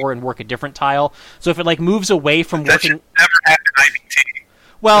working before and work a different tile. So if it, like, moves away from that working... That should never happen in IBT.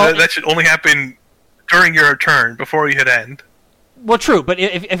 Well... That should only happen during your turn, before you hit end. Well, true, but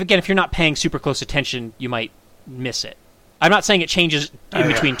if you're not paying super close attention, you might miss it. I'm not saying it changes in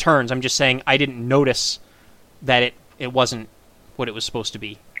between turns. I'm just saying I didn't notice that it wasn't what it was supposed to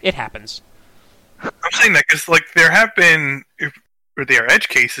be. It happens. I'm saying that because, like, there have been, or they are edge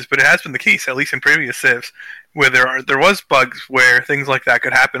cases, but it has been the case, at least in previous civs, where there was bugs where things like that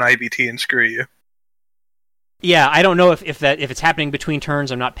could happen IBT and screw you. Yeah, I don't know if it's happening between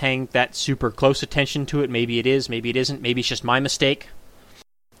turns. I'm not paying that super close attention to it. Maybe it is. Maybe it isn't. Maybe it's just my mistake.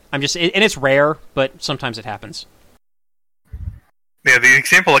 And it's rare, but sometimes it happens. Yeah, the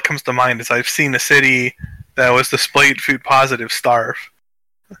example that comes to mind is I've seen a city that was displayed food positive starve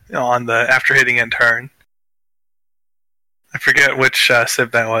on the after hitting end turn. I forget which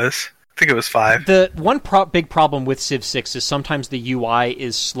Civ that was. I think it was 5. The one big problem with Civ 6 is sometimes the UI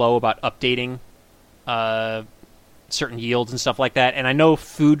is slow about updating certain yields and stuff like that. And I know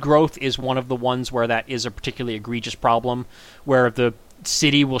food growth is one of the ones where that is a particularly egregious problem, where the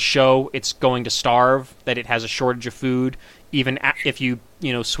city will show it's going to starve, that it has a shortage of food, even if you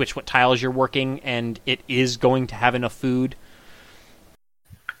switch what tiles you're working, and it is going to have enough food.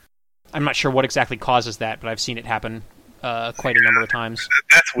 I'm not sure what exactly causes that, but I've seen it happen quite a number of times.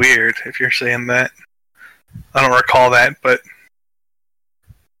 That's weird if you're saying that. I don't recall that, but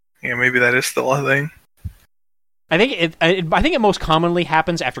yeah, maybe that is still a thing. I think it most commonly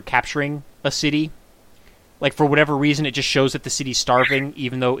happens after capturing a city. Like, for whatever reason, it just shows that the city's starving,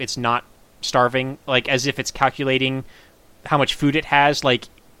 even though it's not starving. Like, as if it's calculating how much food it has, like,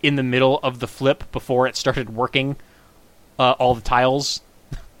 in the middle of the flip before it started working all the tiles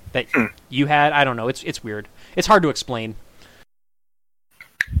that you had. I don't know. It's weird. It's hard to explain.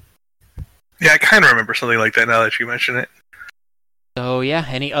 Yeah, I kind of remember something like that now that you mention it. So, yeah,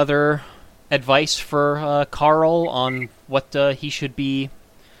 any other advice for Carl on what he should be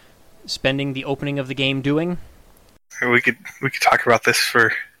spending the opening of the game doing? We could talk about this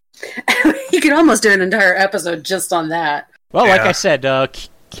for... You could almost do an entire episode just on that. Well, like I said,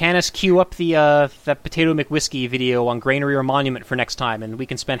 Canis, queue up the Potato McWhiskey video on Granary or Monument for next time, and we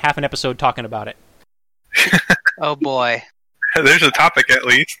can spend half an episode talking about it. Oh boy. There's a topic at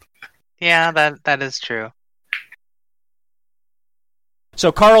least. Yeah, that is true.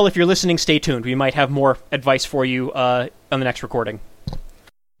 So, Carl, if you're listening, stay tuned. We might have more advice for you on the next recording.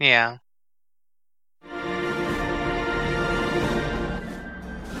 Yeah.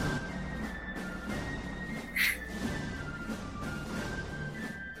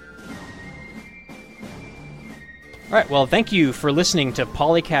 All right, well, thank you for listening to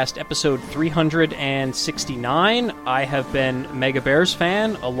PolyCast episode 369. I have been Mega Bears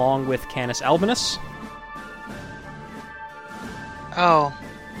fan, along with Canis Albinus. Oh.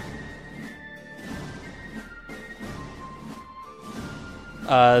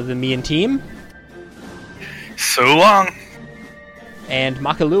 The Mian team. So long. And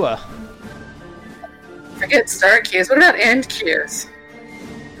Makalua. Forget start cues. What about end cues?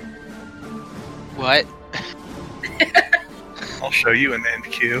 What? I'll show you an end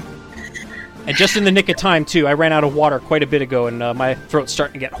cue. And just in the nick of time, too. I ran out of water quite a bit ago, and my throat's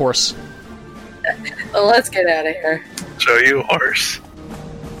starting to get hoarse. Well, let's get out of here. Show you a horse.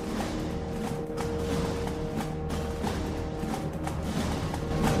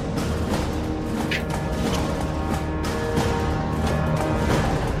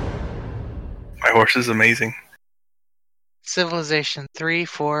 My horse is amazing. Civilization 3,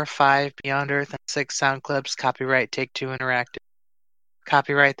 4, 5, Beyond Earth, and 6 sound clips. Copyright Take-Two Interactive.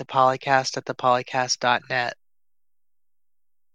 Copyright the PolyCast at thepolycast.net.